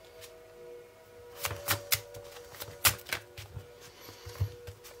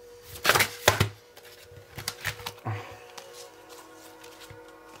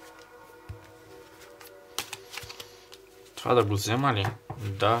 Това да го взема ли?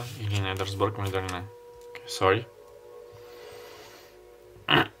 Да или не? Да разбъркам ли дали не? Okay, sorry.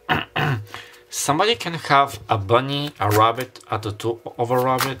 Somebody can have a bunny, a rabbit, a tattoo of a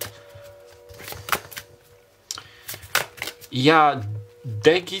rabbit. Yeah,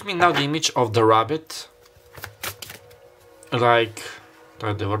 they give me now the image of the rabbit. Like...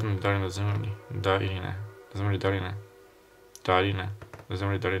 Да върнем дали да вземем ли? Да или не? Да вземем ли дали не? Да или не? Да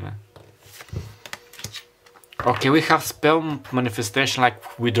вземем ли дали не? Okay, we have spell manifestation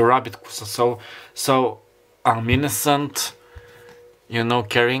like with the rabbit, so innocent, you know,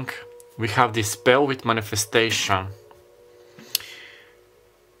 caring. We have this spell with manifestation.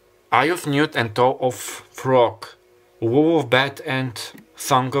 Eye of newt and toe of frog, wool of bat and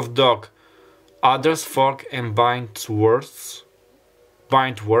thong of dog. Others fork and bind worms,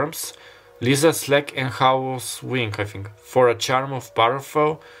 lizard's leg and howl's wing, I think, for a charm of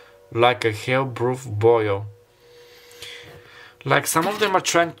powerful, like a hell-proof boil. Like some of them are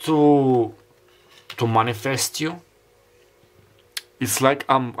trying to manifest you. It's like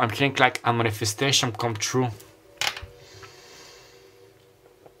I'm hearing like a manifestation come true.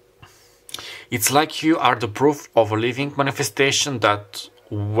 It's like you are the proof of a living manifestation, that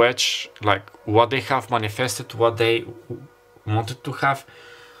which, like, what they have manifested, what they wanted to have.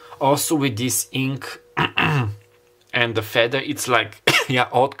 Also with this ink and the feather, it's like, yeah,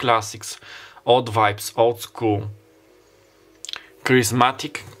 old classics, old vibes, old school.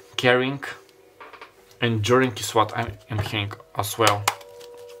 Charismatic, caring, enduring is what I'm hearing as well.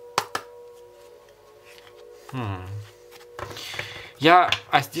 Yeah,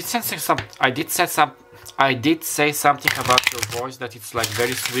 I did say something about your voice, that it's like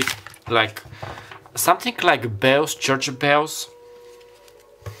very sweet, like something like bells, church bells.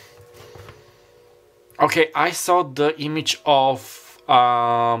 Okay, I saw the image of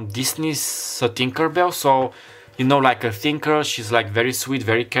Disney's Tinkerbell, so you know, like a thinker, she's like very sweet,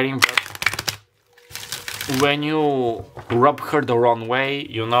 very caring, but when you rub her the wrong way,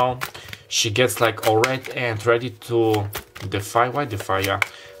 you know, she gets like all red and ready to defy. Why defy? Yeah,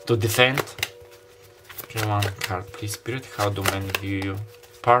 to defend. Okay, one card, please, Spirit. How do men view you?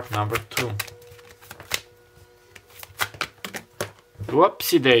 Part number 2.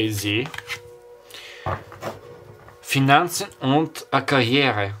 Whoopsie daisy. Finanzen und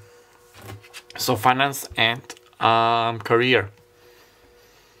Karriere. So finance and career.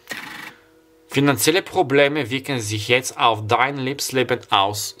 Finanzielle Probleme wirken sich jetzt auf dein Lebensleben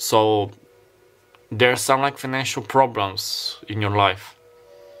aus. So there are some like financial problems in your life.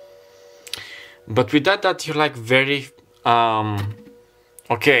 But with that you're like very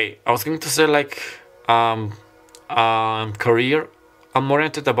okay, I was going to say like career. I'm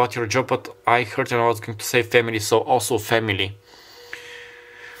oriented about your job, but I heard and I was going to say family, so also family.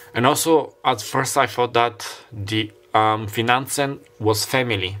 And also at first I thought that the Finanzen was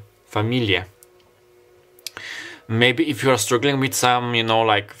family, familie. Maybe if you are struggling with some, you know,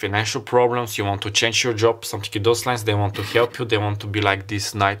 like financial problems, you want to change your job, something in those lines, they want to help you, they want to be like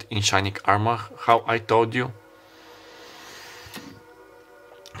this knight in shining armor, how I told you.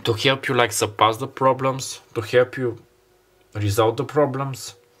 To help you like surpass the problems, to help you resolve the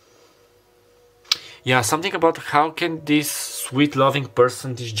problems. Yeah, something about how can this sweet loving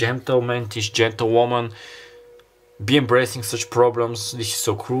person, this gentleman, this gentlewoman be embracing such problems. This is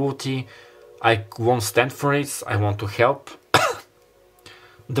so cruelty. I won't stand for it. I want to help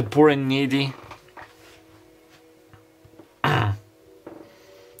the poor and needy.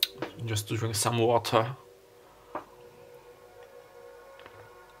 Just to drink some water.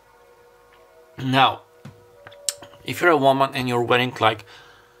 Now, if you're a woman and you're wearing like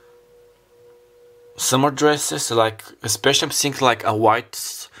summer dresses, like especially I'm thinking like a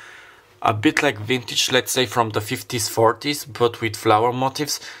white, a bit like vintage, let's say from the 50s, 40s, but with flower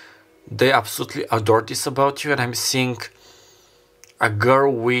motifs, they absolutely adore this about you. And I'm seeing a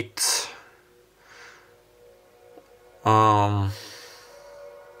girl with a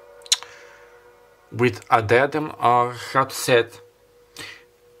diadem, or how to say it.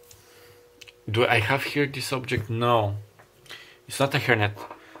 Do I have here this object? No, it's not a hairnet.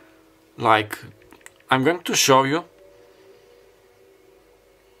 Like, I'm going to show you.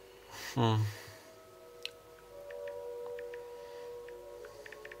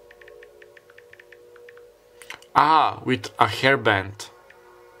 Ah, with a hairband.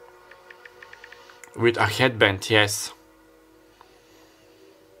 With a headband, yes.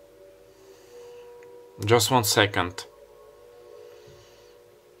 Just 1 second.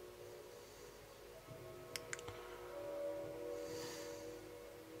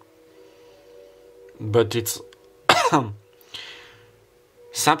 But it's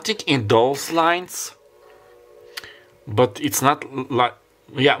something in those lines, but it's not like,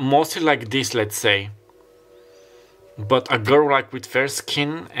 yeah, mostly like this, let's say. But a girl like with fair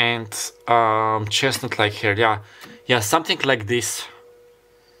skin and chestnut like hair, yeah, something like this.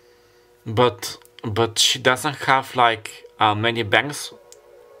 But she doesn't have like many bangs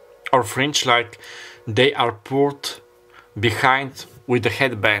or fringe, like they are put behind with the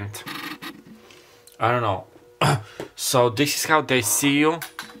headband. I don't know. So this is how they see you.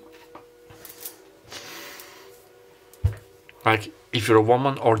 Like if you're a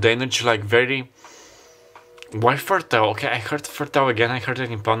woman, or the energy like very... Why fertile? Okay, I heard fertile again. I heard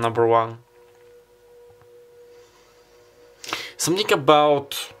it in part number 1. Something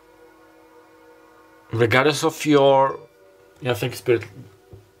about, regardless of your, yeah, thank you, Spirit,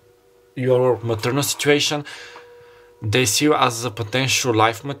 your maternal situation, they see you as a potential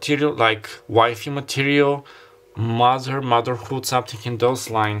life material, like wifey material, motherhood, something in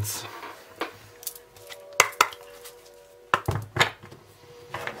those lines.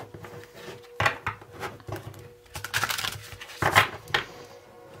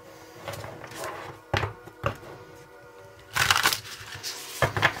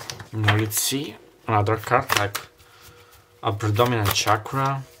 Now let's see another card, like a predominant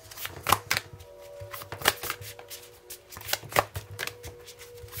chakra.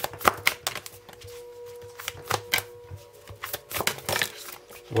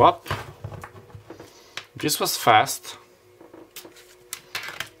 Whoop. This was fast.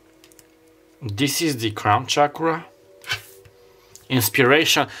 This is the crown chakra.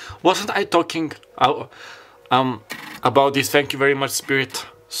 Inspiration. Wasn't I talking about this? Thank you very much, Spirit.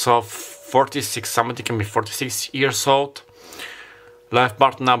 So 46, somebody can be 46 years old. Life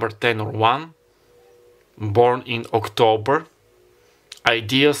part number 10 or 1. Born in October.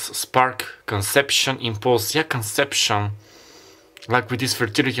 Ideas, spark, conception, impulse. Yeah, conception. Like with this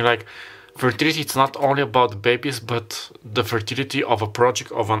fertility, like fertility, it's not only about babies, but the fertility of a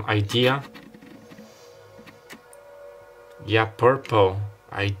project, of an idea. Yeah, purple.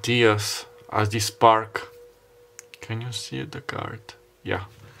 Ideas as the spark. Can you see the card? Yeah.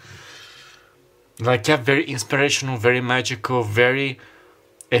 Like, yeah, very inspirational, very magical, very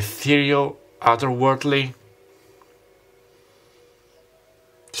ethereal, otherworldly.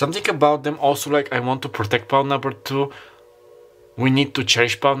 Something about them also, like, I want to protect pile number 2. We need to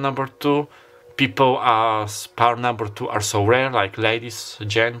cherish pile number 2. People as pile number 2 are so rare, like ladies,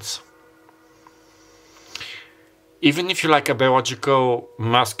 gents. Even if you like a biological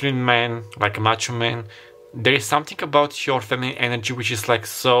masculine man, like a macho man, there is something about your feminine energy which is like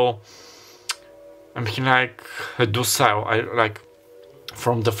so, I'm thinking like docile. I like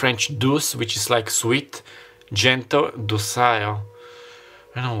from the French douce, which is like sweet, gentle, docile.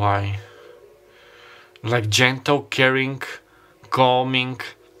 I don't know why. Like gentle, caring, calming,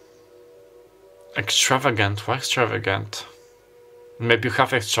 extravagant. Why extravagant? Maybe you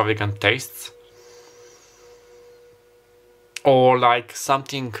have extravagant tastes. Or like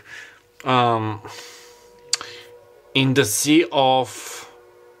something in the sea of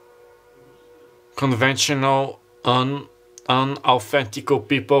conventional, unauthentic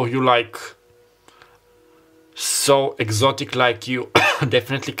people. You like so exotic, like you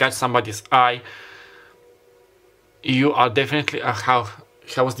definitely catch somebody's eye. You are definitely how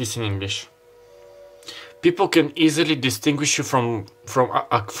is this in English? People can easily distinguish you from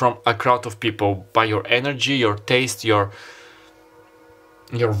a crowd of people by your energy, your taste, your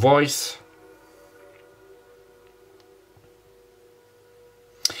voice.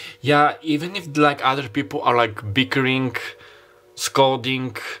 Yeah, even if like other people are like bickering,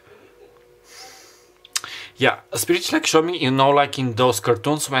 scolding. Yeah, Spirit like show me, you know, like in those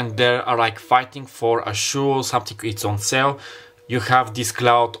cartoons when they are like fighting for a shoe, something it's on sale, you have this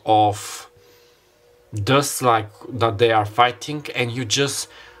cloud of dust like that they are fighting, and you just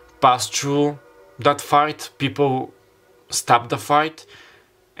pass through that fight. People stop the fight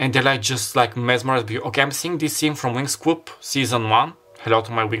and they're like just like mesmerized by you. Okay, I'm seeing this scene from Wingscoop season 1. Hello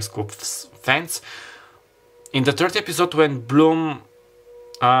to my Wingscoop fans. In the 3rd episode, when Bloom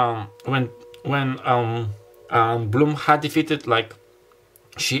Bloom had defeated, like,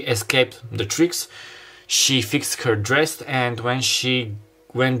 she escaped the tricks, she fixed her dress, and when she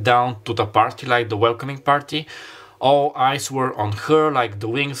went down to the party, like the welcoming party, all eyes were on her, like the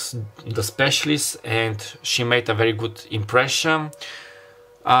Wings, the specialists, and she made a very good impression.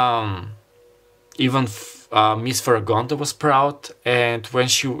 Even Miss Farragonda was proud, and when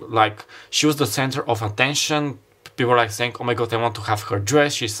she was the center of attention, people were like saying, oh my god, I want to have her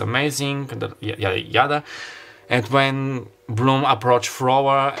dress, she's amazing, yada yada. And when Bloom approached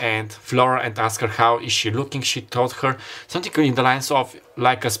Flora and asked her how is she looking, she told her something in the lines of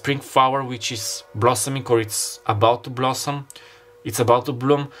like a spring flower which is blossoming, or it's about to blossom, it's about to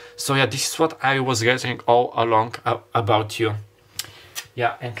bloom. So yeah, this is what I was getting all along about you.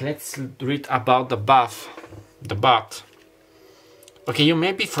 Yeah, and let's read about the Bath. The Bath. Okay, you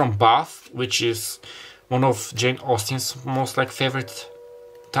may be from Bath, which is one of Jane Austen's most like favorite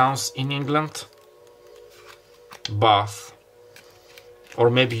towns in England. Bath. Or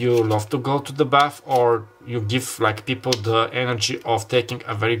maybe you love to go to the bath, or you give like people the energy of taking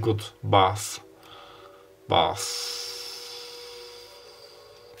a very good bath.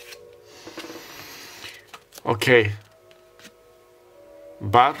 Okay.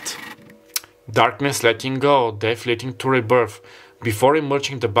 But darkness letting go, death leading to rebirth. Before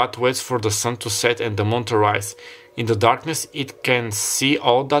emerging, the bat waits for the sun to set and the moon to rise. In the darkness, it can see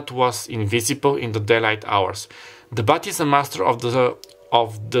all that was invisible in the daylight hours. The bat is a master of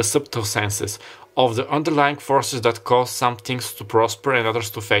the subtle senses, of the underlying forces that cause some things to prosper and others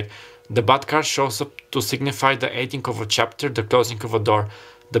to fade. The bat card shows up to signify the ending of a chapter, the closing of a door.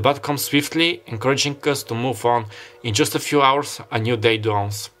 The bat comes swiftly, encouraging us to move on. In just a few hours, a new day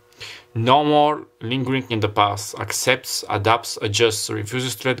dawns. No more lingering in the past. Accepts, adapts, adjusts,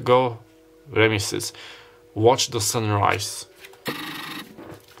 refuses to let go, reminisces. Watch the sunrise.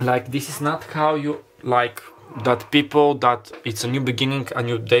 Like, this is not how you like that people, that it's a new beginning, a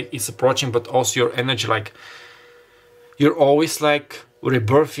new day is approaching, but also your energy, like you're always like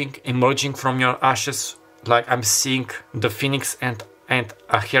rebirthing, emerging from your ashes, like I'm seeing the phoenix and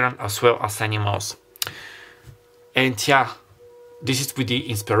a heron as well as animals. And yeah, this is with the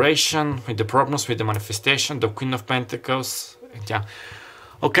inspiration, with the problems, with the manifestation, the Queen of Pentacles, and yeah.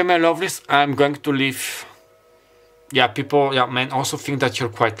 Okay, my lovelies, I'm going to leave. Yeah, people, yeah, men also think that you're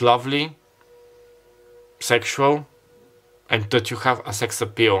quite lovely, sexual, and that you have a sex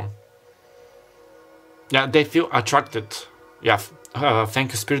appeal. Yeah, they feel attracted. Yeah,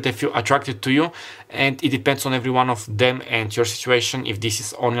 thank you, Spirit. They feel attracted to you, and it depends on every one of them and your situation. If this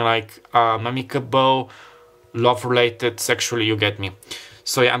is only like amicable, love-related, sexually, you get me.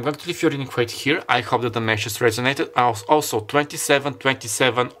 So yeah, I'm going to leave your reading right here. I hope that the message resonated. Also,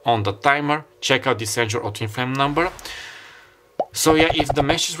 2727 on the timer. Check out this Angel or Twin Flame number. So yeah, if the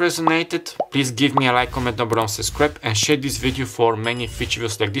message resonated, please give me a like, comment down below, subscribe, and share this video for many future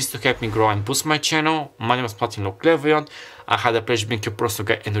videos like this to help me grow and boost my channel. My name is Meiklejohn-Free. I had a pleasure being your personal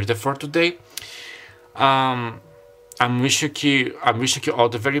guide and reader for today. I'm wishing you all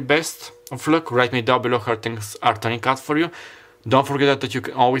the very best of luck. Write me down below how things are turning out for you. Don't forget that you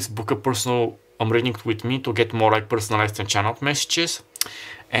can always book a personal reading with me to get more like personalized and channeled messages.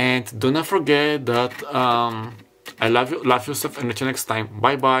 And do not forget that I love you, love yourself, and until next time,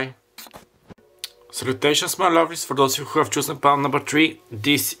 bye bye. Salutations, my lovelies. For those of you who have chosen pile number 3,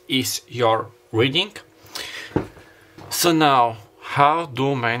 this is your reading. So now, how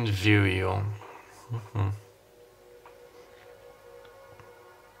do men view you?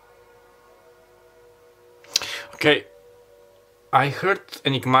 Okay, I heard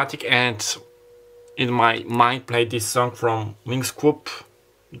Enigmatic and in my mind played this song from Wings Group,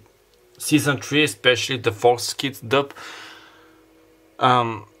 Season 3, especially the Fox Kids dub.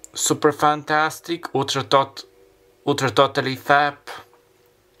 Super fantastic, ultra totally fab.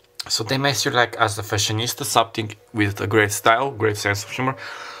 So they make you like as a fashionista, something with a great style, great sense of humor.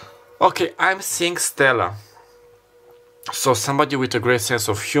 Okay, I'm seeing Stella. So somebody with a great sense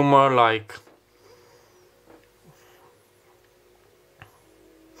of humor, like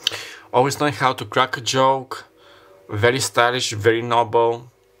always knowing how to crack a joke, very stylish, very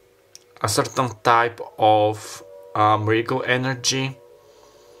noble, a certain type of regal energy.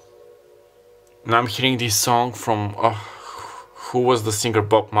 Now I'm hearing this song from, who was the singer,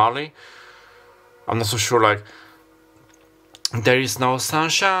 Bob Marley? I'm not so sure, like, there is no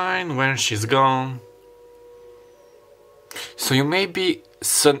sunshine when she's gone. So you may be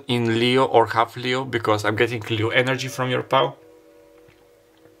Sun in Leo or half Leo, because I'm getting Leo energy from your pal.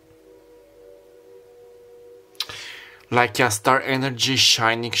 Like a star energy,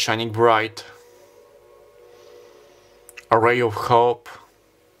 shining bright. A ray of hope.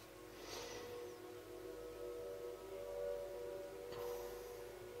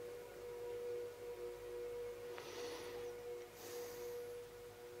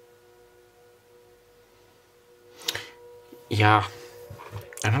 Yeah,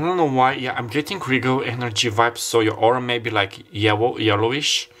 I don't know why. Yeah, I'm getting regal energy vibes, so your aura may be like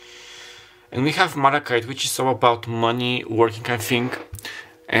yellowish. And we have Malachite, which is all about money, working, I think.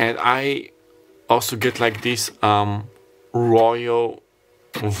 And I also get like this royal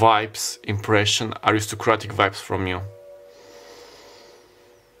vibes, impression, aristocratic vibes from you.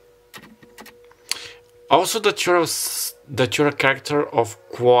 Also that you're a character of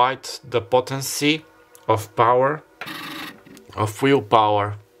quite the potency of power, of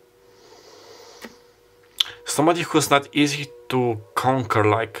willpower. Somebody who's not easy to conquer,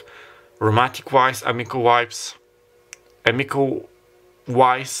 like romantic wise, amical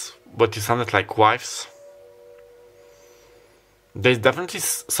wise, but it sounded like wives. There's definitely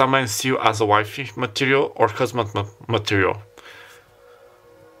someone see you as a wifey material or husband material.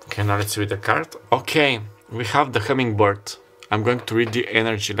 Okay, now let's read the card. Okay, we have the hummingbird. I'm going to read the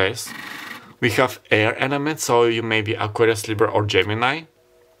energy list. We have air element, so you may be Aquarius, Libra, or Gemini.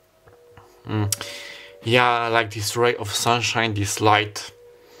 Yeah, like this ray of sunshine, this light.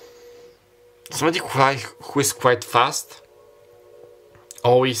 Somebody who is quite fast.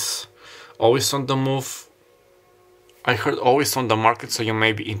 Always on the move. I heard always on the market, so you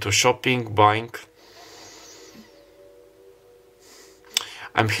may be into shopping, buying.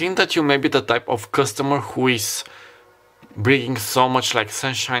 I'm hearing that you may be the type of customer who is bringing so much like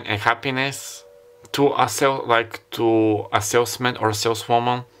sunshine and happiness to a salesman or a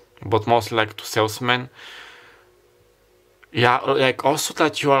saleswoman, but mostly like to salesmen. Yeah, like also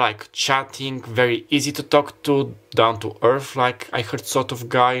that you are like chatting, very easy to talk to, down to earth, like I heard sort of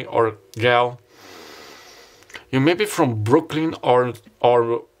guy or girl. You may be from Brooklyn or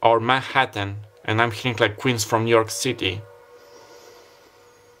Manhattan, and I'm hearing like Queens from New York City.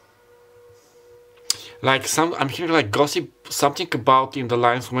 Like I'm hearing like gossip, something about in the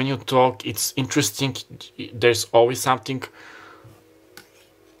lines when you talk, it's interesting. There's always something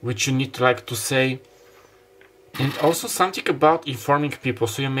which you need like to say. And also something about informing people.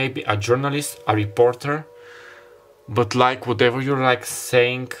 So you may be a journalist, a reporter, but like whatever you're like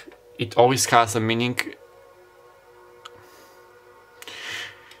saying, it always has a meaning.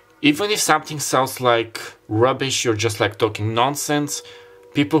 Even if something sounds like rubbish, you're just like talking nonsense,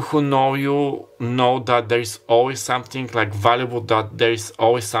 people who know you know that there is always something like valuable, that there is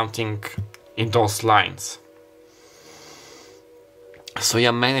always something in those lines. So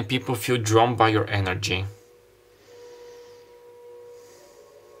yeah, many people feel drawn by your energy.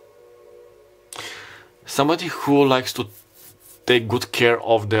 Somebody who likes to take good care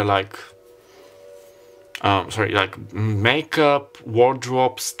of their like makeup,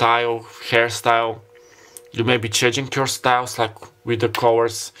 wardrobe, style, hairstyle. You may be changing your styles like with the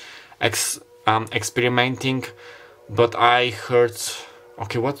colors, experimenting. But I heard,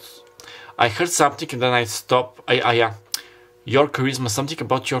 okay, what? I heard something and then I stopped. Yeah, your charisma, something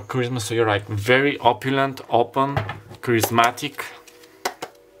about your charisma. So you're like very opulent, open, charismatic.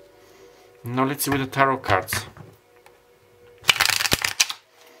 Now let's see with the tarot cards.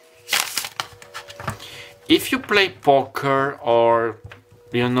 If you play poker or,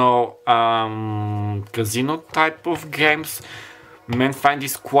 you know, casino type of games, men find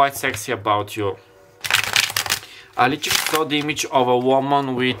this quite sexy about you. I literally saw the image of a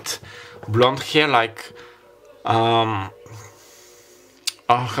woman with blonde hair, like, how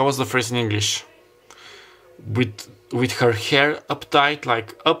was the phrase in English? With her hair uptight,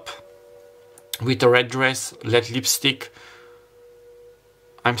 like up, with a red dress, red lipstick.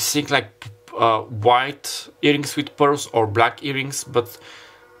 I'm seeing like white earrings with pearls or black earrings, but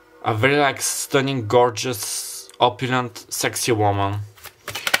a very like stunning, gorgeous, opulent, sexy woman.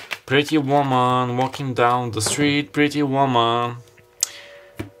 Pretty woman walking down the street, pretty woman.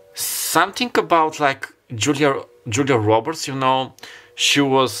 Something about like Julia Roberts, you know, she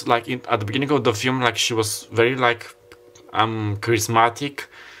was like at the beginning of the film, like she was very like charismatic,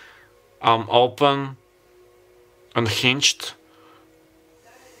 open, unhinged.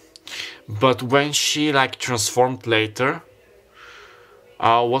 But when she like transformed later,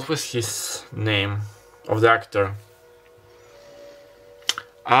 what was his name of the actor?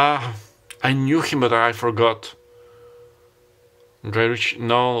 I knew him, but I forgot. Guy Ritchie?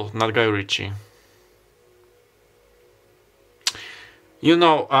 No, not Guy Ritchie. You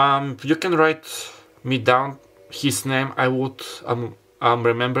know, you can write me down his name. I would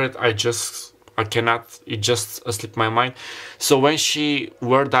remember it. I cannot, it just slipped my mind. So when she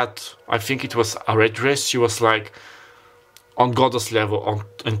wore that, I think it was a red dress, she was like on goddess level, on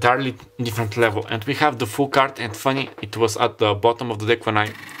entirely different level. And we have the full card, and funny, it was at the bottom of the deck when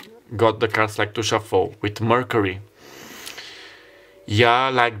I got the cards like to shuffle, with Mercury. Yeah,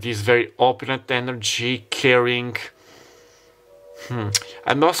 like this very opulent energy, caring.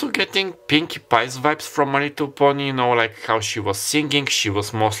 I'm also getting Pinkie Pie's vibes from My Little Pony, you know, like how she was singing, she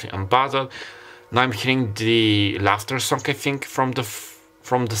was mostly unbothered. Now I'm hearing the laughter song, I think, from the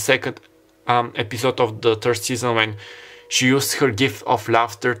second episode of the third season, when she used her gift of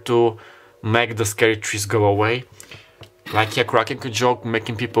laughter to make the scary trees go away. Like, yeah, cracking a joke,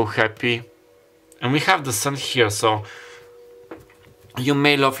 making people happy. And we have the sun here, so you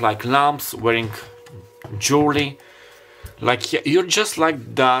may love like lamps, wearing jewelry. Like, yeah, you're just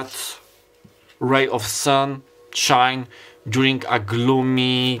like that ray of sunshine during a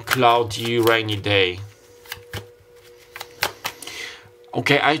gloomy, cloudy, rainy day.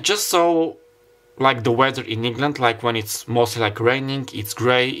 Okay, I just saw like the weather in England, like when it's mostly like raining, it's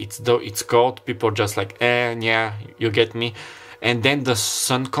grey, it's cold, people are just like, yeah, you get me. And then the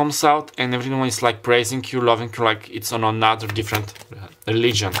sun comes out and everyone is like praising you, loving you, like it's on another different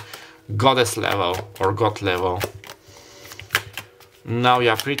religion, goddess level or god level. Now,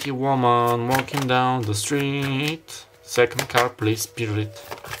 yeah, pretty woman walking down the street. Second card, please, spirit.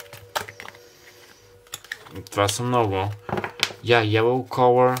 Това са много. Yeah, yellow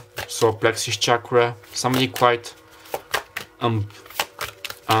color, so plexus chakra. Somebody quite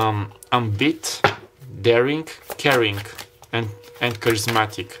ambit, daring, caring, and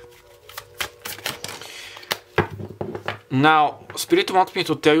charismatic. Now, Spirit wants me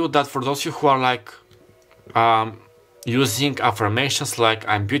to tell you that for those of you who are like using affirmations like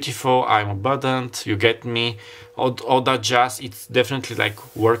I'm beautiful, I'm abundant, you get me, all that jazz, it's definitely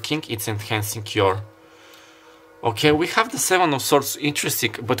like working, it's enhancing your... Okay, we have the Seven of Swords,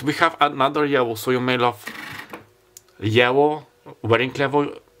 interesting, but we have another yellow, so you may love yellow, wearing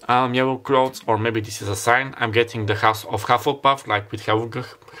yellow clothes, or maybe this is a sign. I'm getting the House of Hufflepuff, like with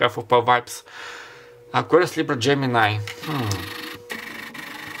Hufflepuff vibes. Aquarius, Libra, Gemini.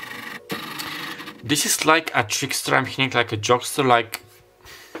 This is like a trickster. I'm hitting like a jokester. Like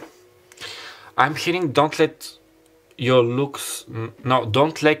I'm hitting. Don't let your looks. No,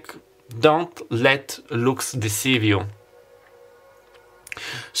 don't let looks deceive you.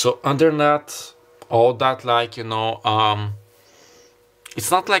 So under that, all that, like, you know,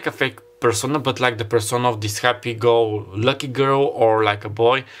 it's not like a fake persona, but like the persona of this happy-go-lucky girl or like a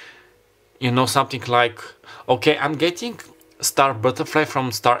boy. You know, something like, okay, I'm getting Star Butterfly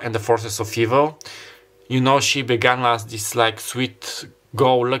from Star and the Forces of Evil. You know, she began as this like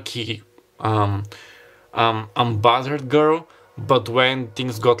sweet-go-lucky, unbothered girl, but when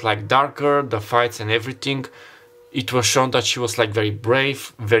things got like darker, the fights and everything, it was shown that she was like very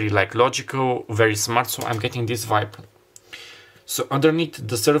brave, very like logical, very smart. So I'm getting this vibe. So underneath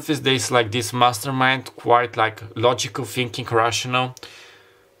the surface, there's like this mastermind, quite like logical thinking, rational.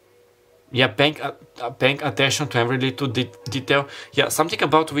 Yeah, paying attention to every little detail. Yeah, something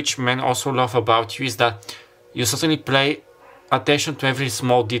about which men also love about you is that you certainly pay attention to every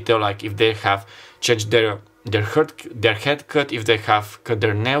small detail. Like if they have changed their head cut, if they have cut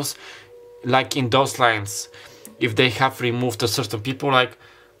their nails, like in those lines, if they have removed a certain people, like,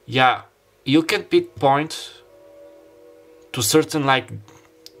 yeah, you can pinpoint to certain like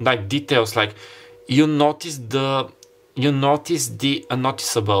details. Like you notice the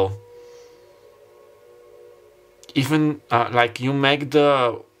unnoticeable. Even like you make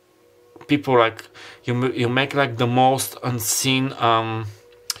the people like you make like the most unseen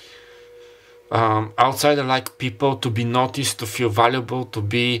outsider like people to be noticed, to feel valuable, to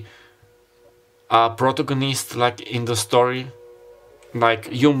be a protagonist like in the story. Like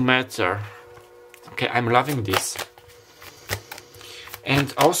you matter. Okay, I'm loving this.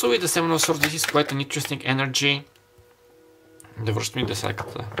 And also with the Seven of Swords, this is quite an interesting energy. Да връща ми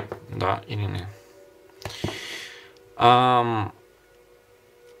десетката. Да или не?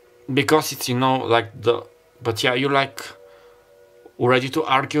 Because it's, you know, like the, but yeah, you like ready to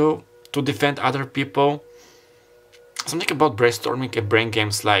argue, to defend other people. Something about brainstorming and brain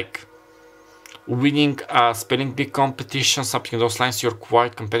games, like winning a spelling bee competition, something along those lines. You're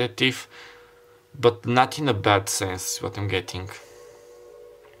quite competitive, but not in a bad sense, what I'm getting.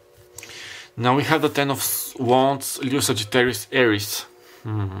 Now we have the Ten of Wands, Leo, Sagittarius, Aries.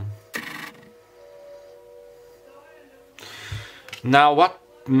 Now what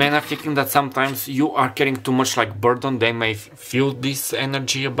men are thinking that sometimes you are carrying too much like burden. They may feel this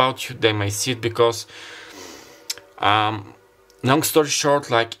energy about you. They may see it because, long story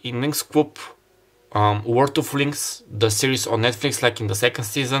short, like in Link's Group, Word of Links, the series on Netflix, like in the second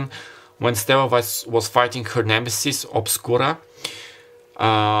season, when Stella was fighting her nemesis, Obscura,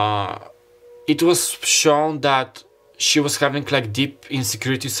 it was shown that she was having like deep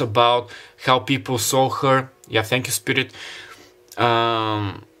insecurities about how people saw her. Yeah, thank you, Spirit.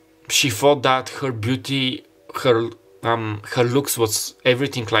 She thought that her beauty, her looks was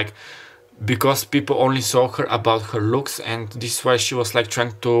everything, like because people only saw her about her looks, and this is why she was like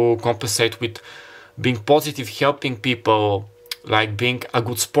trying to compensate with being positive, helping people, like being a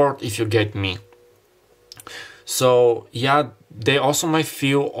good sport, if you get me. So yeah, they also might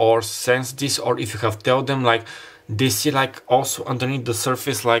feel or sense this, or if you have told them, like they see like also underneath the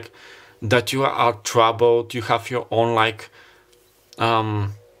surface, like that you are troubled, you have your own like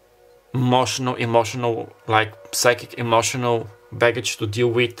emotional, like psychic emotional baggage to deal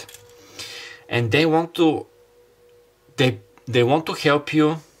with, and they want to help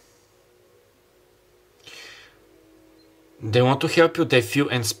you. They want to help you. They feel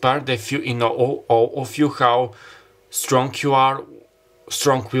inspired. They feel in all of you how strong you are,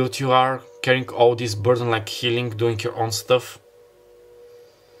 strong-willed you are, carrying all this burden, like healing, doing your own stuff.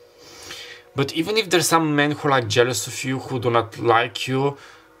 But even if there's some men who are like jealous of you, who do not like you,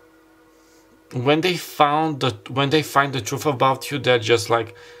 when they find the truth about you, they're just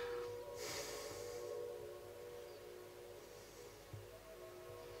like,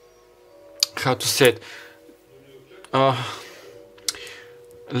 how to say it?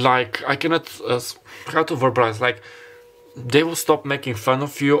 Like I cannot how to verbalize, like they will stop making fun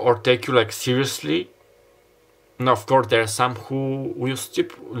of you or take you like seriously. Now of course there are some who will still,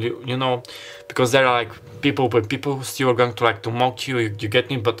 you know, because there are like people who still are going to like to mock you, you get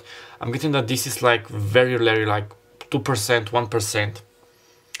me, but I'm getting that this is like very rare, like 2%, 1%.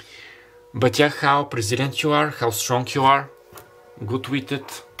 But yeah, how resilient you are, how strong you are, good-witted,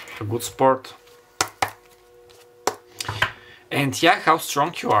 a good sport. And yeah, how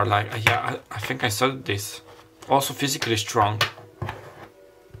strong you are, like, yeah, I think I said this. Also physically strong.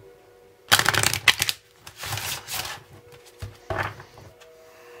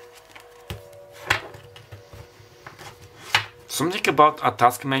 something about a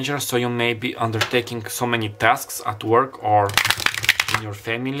task manager, so you may be undertaking so many tasks at work or in your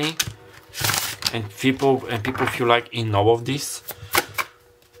family, and people feel like in awe of this.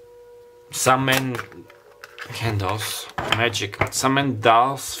 Some men candles, magic. Some men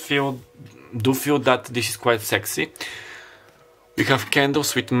do feel that this is quite sexy. We have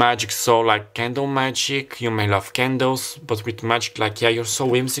candles with magic, so like candle magic. You may love candles, but with magic, like, yeah, you're so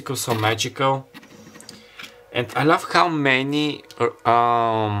whimsical, so magical. And I love how many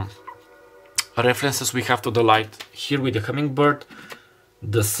references we have to the light here with the hummingbird,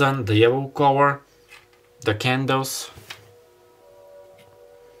 the sun, the yellow color, the candles.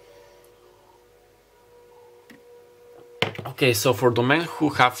 Okay, so for the men who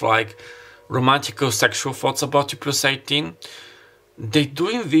have like romantic or sexual thoughts about you plus 18, they do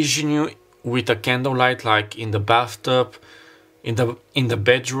envision you with a candlelight, like in the bathtub, in the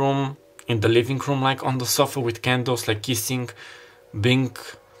bedroom, in the living room, like on the sofa with candles, like kissing, being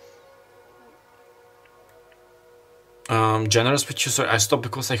generous with you. So I stopped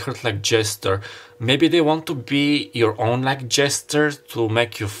because I heard like jester. Maybe they want to be your own like jester to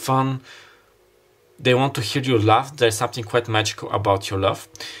make you fun. They want to hear you laugh. There's something quite magical about your love.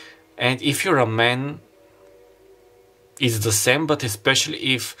 And if you're a man, it's the same, but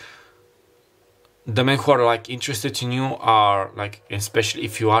especially if the men who are like interested in you are like, especially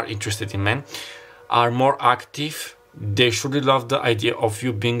if you are interested in men, are more active. They surely love the idea of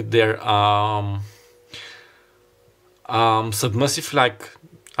you being their submissive, like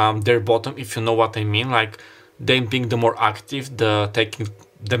their bottom, if you know what I mean, like them being the more active, the taking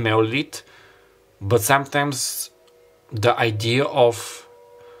the male lead. But sometimes the idea of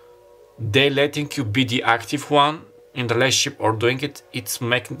they letting you be the active one in the relationship or doing it, it's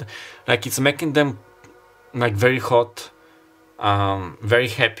making them like very hot, very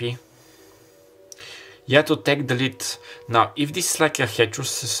happy. Yeah, to take the lead. Now, if this is like a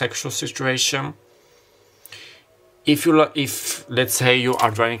heterosexual situation, if let's say you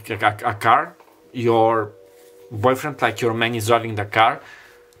are driving a car, your boyfriend, like your man, is driving the car.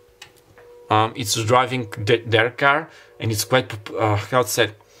 It's driving their car, and it's quite how to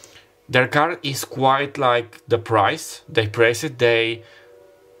say, their car is quite like the price. They price it. They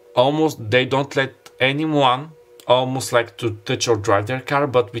don't let anyone almost like to touch or drive their car.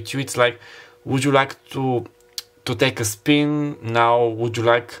 But with you, it's like, would you like to take a spin now? Would you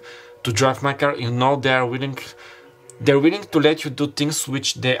like to drive my car? You know, they're willing to let you do things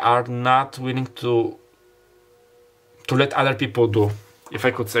which they are not willing to let other people do, if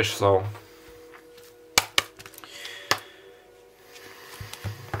I could say so.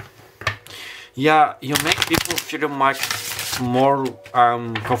 Yeah, you make people feel like more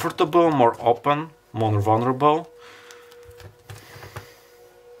comfortable, more open, more vulnerable.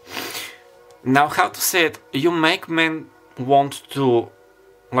 Now, how to say it? You make men want to,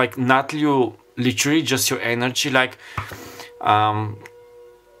 like, not you literally, just your energy, like,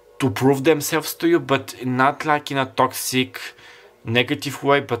 to prove themselves to you, but not like in a toxic, negative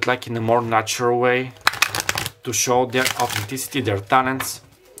way, but like in a more natural way, to show their authenticity, their talents.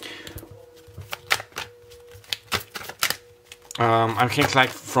 I'm thinking like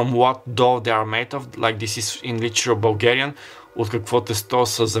from what dough they are made of, like this is in literal Bulgarian, от каквото сто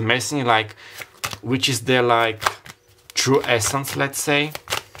са замесени, like, which is their like true essence, let's say.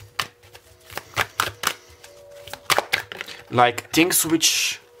 Like things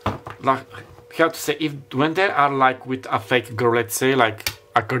which, like, how to say, when they are like with a fake girl, let's say, like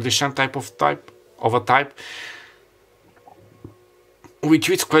a Kardashian type, which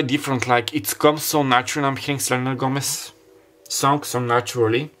is quite different, like it comes so natural. I'm hearing Selena Gomez song so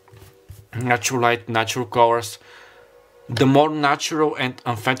naturally, natural light, natural colors. The more natural and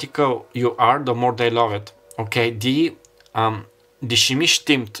authentic you are, the more they love it. Okay, die Chemie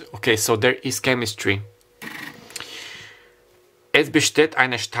stimmt. Okay, so there is chemistry. Es besteht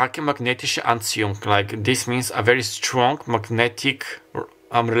eine starke magnetische Anziehung. Like this means a very strong magnetic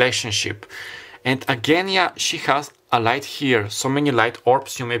relationship. And again, yeah, she has a light here. So many light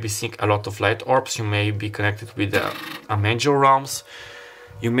orbs. You may be seeing a lot of light orbs. You may be connected with the angel realms.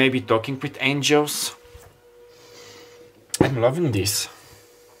 You may be talking with angels. I'm loving this.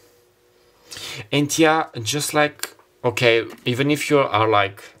 And yeah, just like, okay, even if you are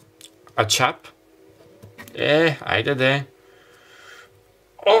like a chap. Ajde de.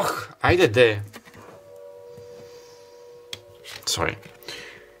 Oh, ajde de. Sorry.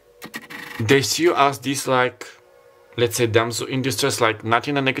 They see you as this, like, let's say, damsel in distress, like not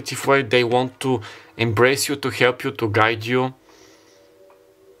in a negative way. They want to embrace you, to help you, to guide you.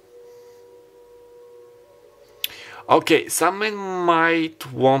 Okay, some men might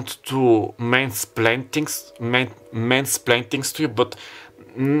want to mansplain things to you, but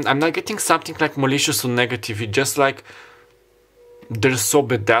I'm not getting something like malicious or negative. It's just like they're so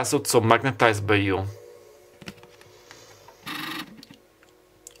bedazzled, so magnetized by you.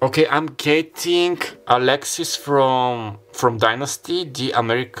 Okay, I'm getting Alexis from Dynasty, the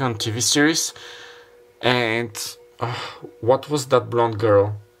American TV series, and what was that blonde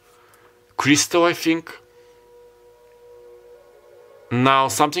girl? Crystal, I think. Now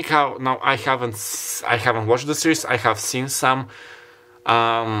something how now I haven't watched the series. I have seen some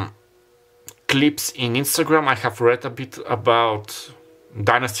clips in Instagram. I have read a bit about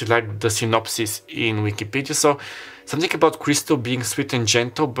Dynasty, like the synopsis in Wikipedia. So something about Crystal being sweet and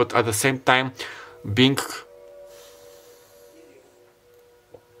gentle, but at the same time being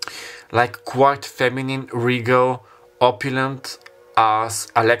like quite feminine, regal, opulent as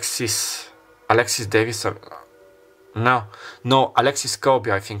Alexis Davis. No, Alexis Colby,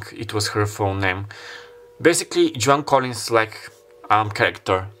 I think it was her full name. Basically, Joan Collins like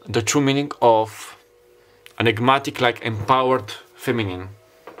character, the true meaning of enigmatic, like empowered feminine.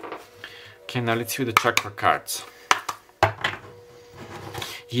 Okay, now let's see the chakra cards.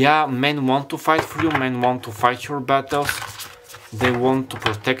 Yeah, men want to fight for you, men want to fight your battles. They want to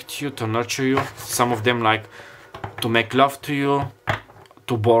protect you, to nurture you. Some of them like to make love to you,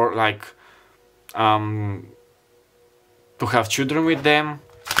 to bore like to have children with them,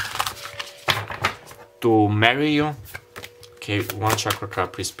 to marry you. Okay, one chakra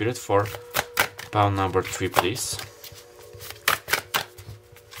card, please, Spirit, for pile number 3, please.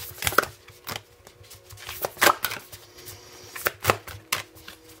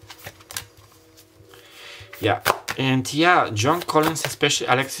 Yeah, and yeah, John Collins, especially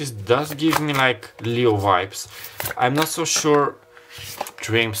Alexis, does give me like Leo vibes. I'm not so sure.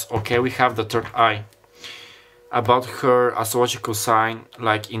 Dreams. Okay, we have the third eye. About her astrological sign,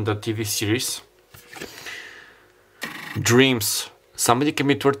 like in the TV series. Dreams. Somebody can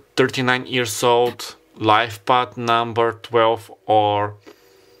be 39 years old, life path number 12 or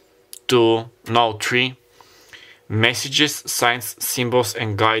 2, no, 3. Messages, signs, symbols,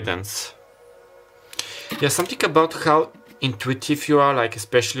 and guidance. Yeah, something about how intuitive you are, like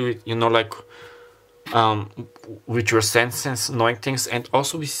especially with, you know, like with your senses, knowing things, and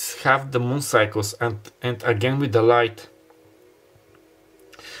also we have the moon cycles and again with the light.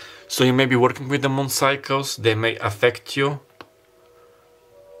 So you may be working with the moon cycles, they may affect you.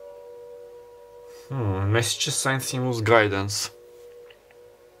 Messages, signs, symbols, guidance.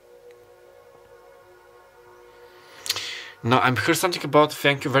 Now I'm heard something about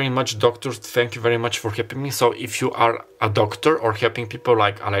thank you very much doctor, thank you very much for helping me. So if you are a doctor or helping people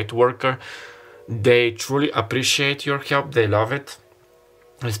like a light worker, they truly appreciate your help, they love it.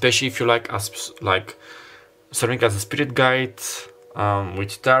 Especially if you like serving as a spirit guide,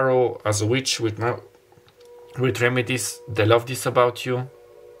 with tarot, as a witch, with remedies, they love this about you.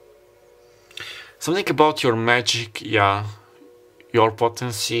 Something about your magic, yeah, your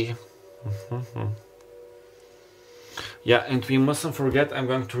potency. Yeah, and we mustn't forget, I'm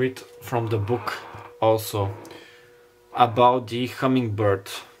going to read from the book also about the hummingbird.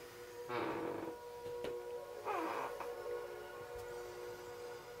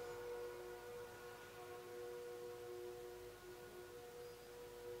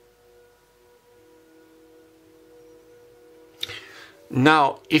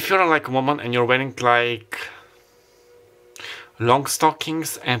 Now, if you're like a woman and you're wearing like long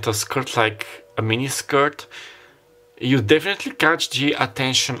stockings and a skirt, like a mini skirt, you definitely catch the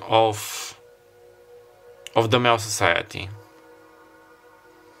attention of the male society.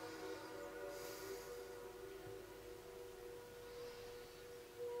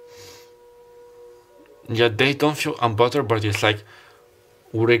 Yeah, they don't feel unbothered, but it's like,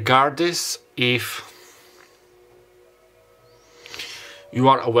 regardless if you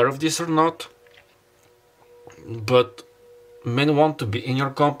are aware of this or not, but men want to be in your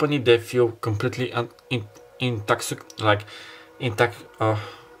company. They feel completely intoxicated,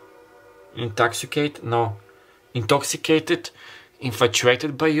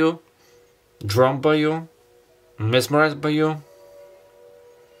 infatuated by you, drawn by you, mesmerized by you.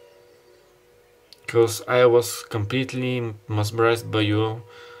 Because I was completely mesmerized by you.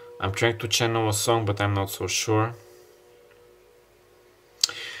 I'm trying to channel a song, but I'm not so sure.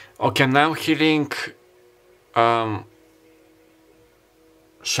 Okay, now hearing Shania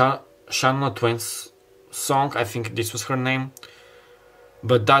Twain's song. I think this was her name.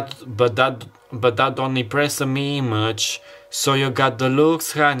 But that don't impress me much. So you got the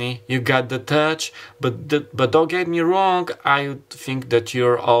looks, honey, you got the touch, but don't get me wrong, I think that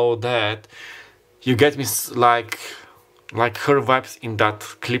you're all that. You get me like like her vibes in that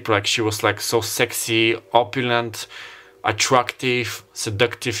clip, like she was like so sexy, opulent, attractive,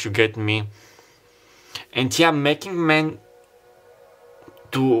 seductive, you get me. And yeah, making men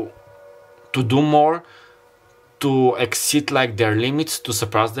to do more, to exceed like their limits, to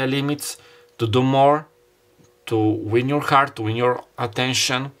surpass their limits, to do more, to win your heart, to win your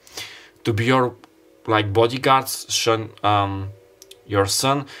attention, to be your like bodyguards, your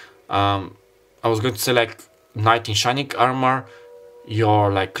son. I was going to say like knight in shining armor,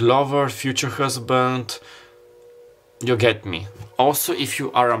 your like lover, future husband, you get me. Also, if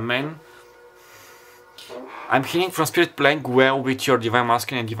you are a man, I'm hearing from spirit playing well with your divine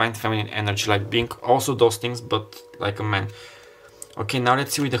masculine and divine feminine energy, like being also those things, but like a man. Okay, now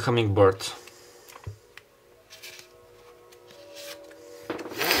let's see with the hummingbird.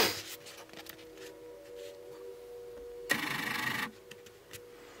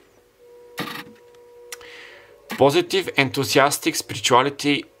 Positive, enthusiastic,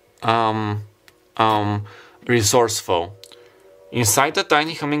 spirituality, resourceful. Inside the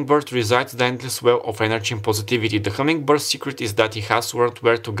tiny hummingbird resides the endless well of energy and positivity. The hummingbird's secret is that it has learned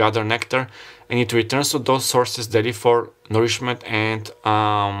where to gather nectar, and it returns to those sources daily for nourishment and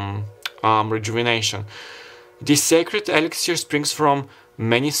rejuvenation. This sacred elixir springs from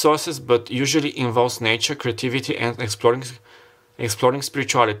many sources, but usually involves nature, creativity, and exploring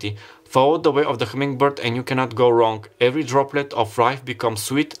spirituality. Follow the way of the hummingbird and you cannot go wrong. Every droplet of life becomes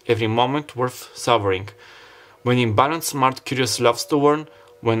sweet, every moment worth savoring. When in balance, smart, curious, loves to learn.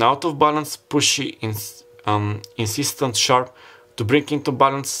 When out of balance, pushy, insistent, sharp. To bring into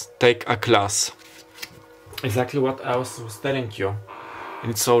balance, take a class. Exactly what I was telling you.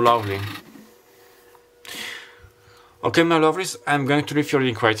 And it's so lovely. Okay, my lovelies, I'm going to leave your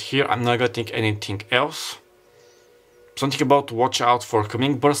link right here. I'm not going to take anything else. Something about watch out for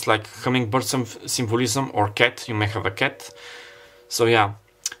hummingbirds, like hummingbird symbolism or cat. You may have a cat. So yeah.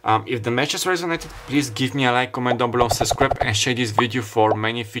 If the message resonated, please give me a like, comment down below, subscribe and share this video for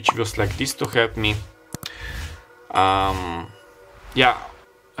many future videos like this to help me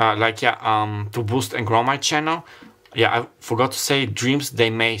to boost and grow my channel. Yeah, I forgot to say, dreams,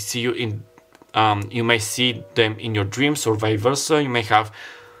 they may see you in you may see them in your dreams or vice versa. You may have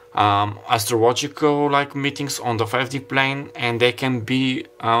astrological like meetings on the 5D plane, and they can be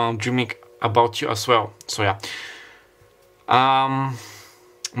dreaming about you as well. So yeah.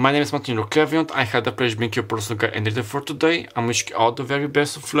 My name is Meiklejohn-Free. I had the pleasure being your personal guide and reader for today. I'm wishing you all the very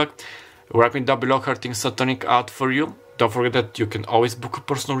best of luck. Wrapping down below her things are turning out for you. Don't forget that you can always book a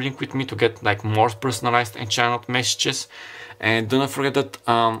personal link with me to get like more personalized and channeled messages. And do not forget that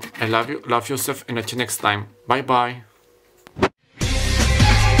I love you, love yourself, and until next time. Bye bye.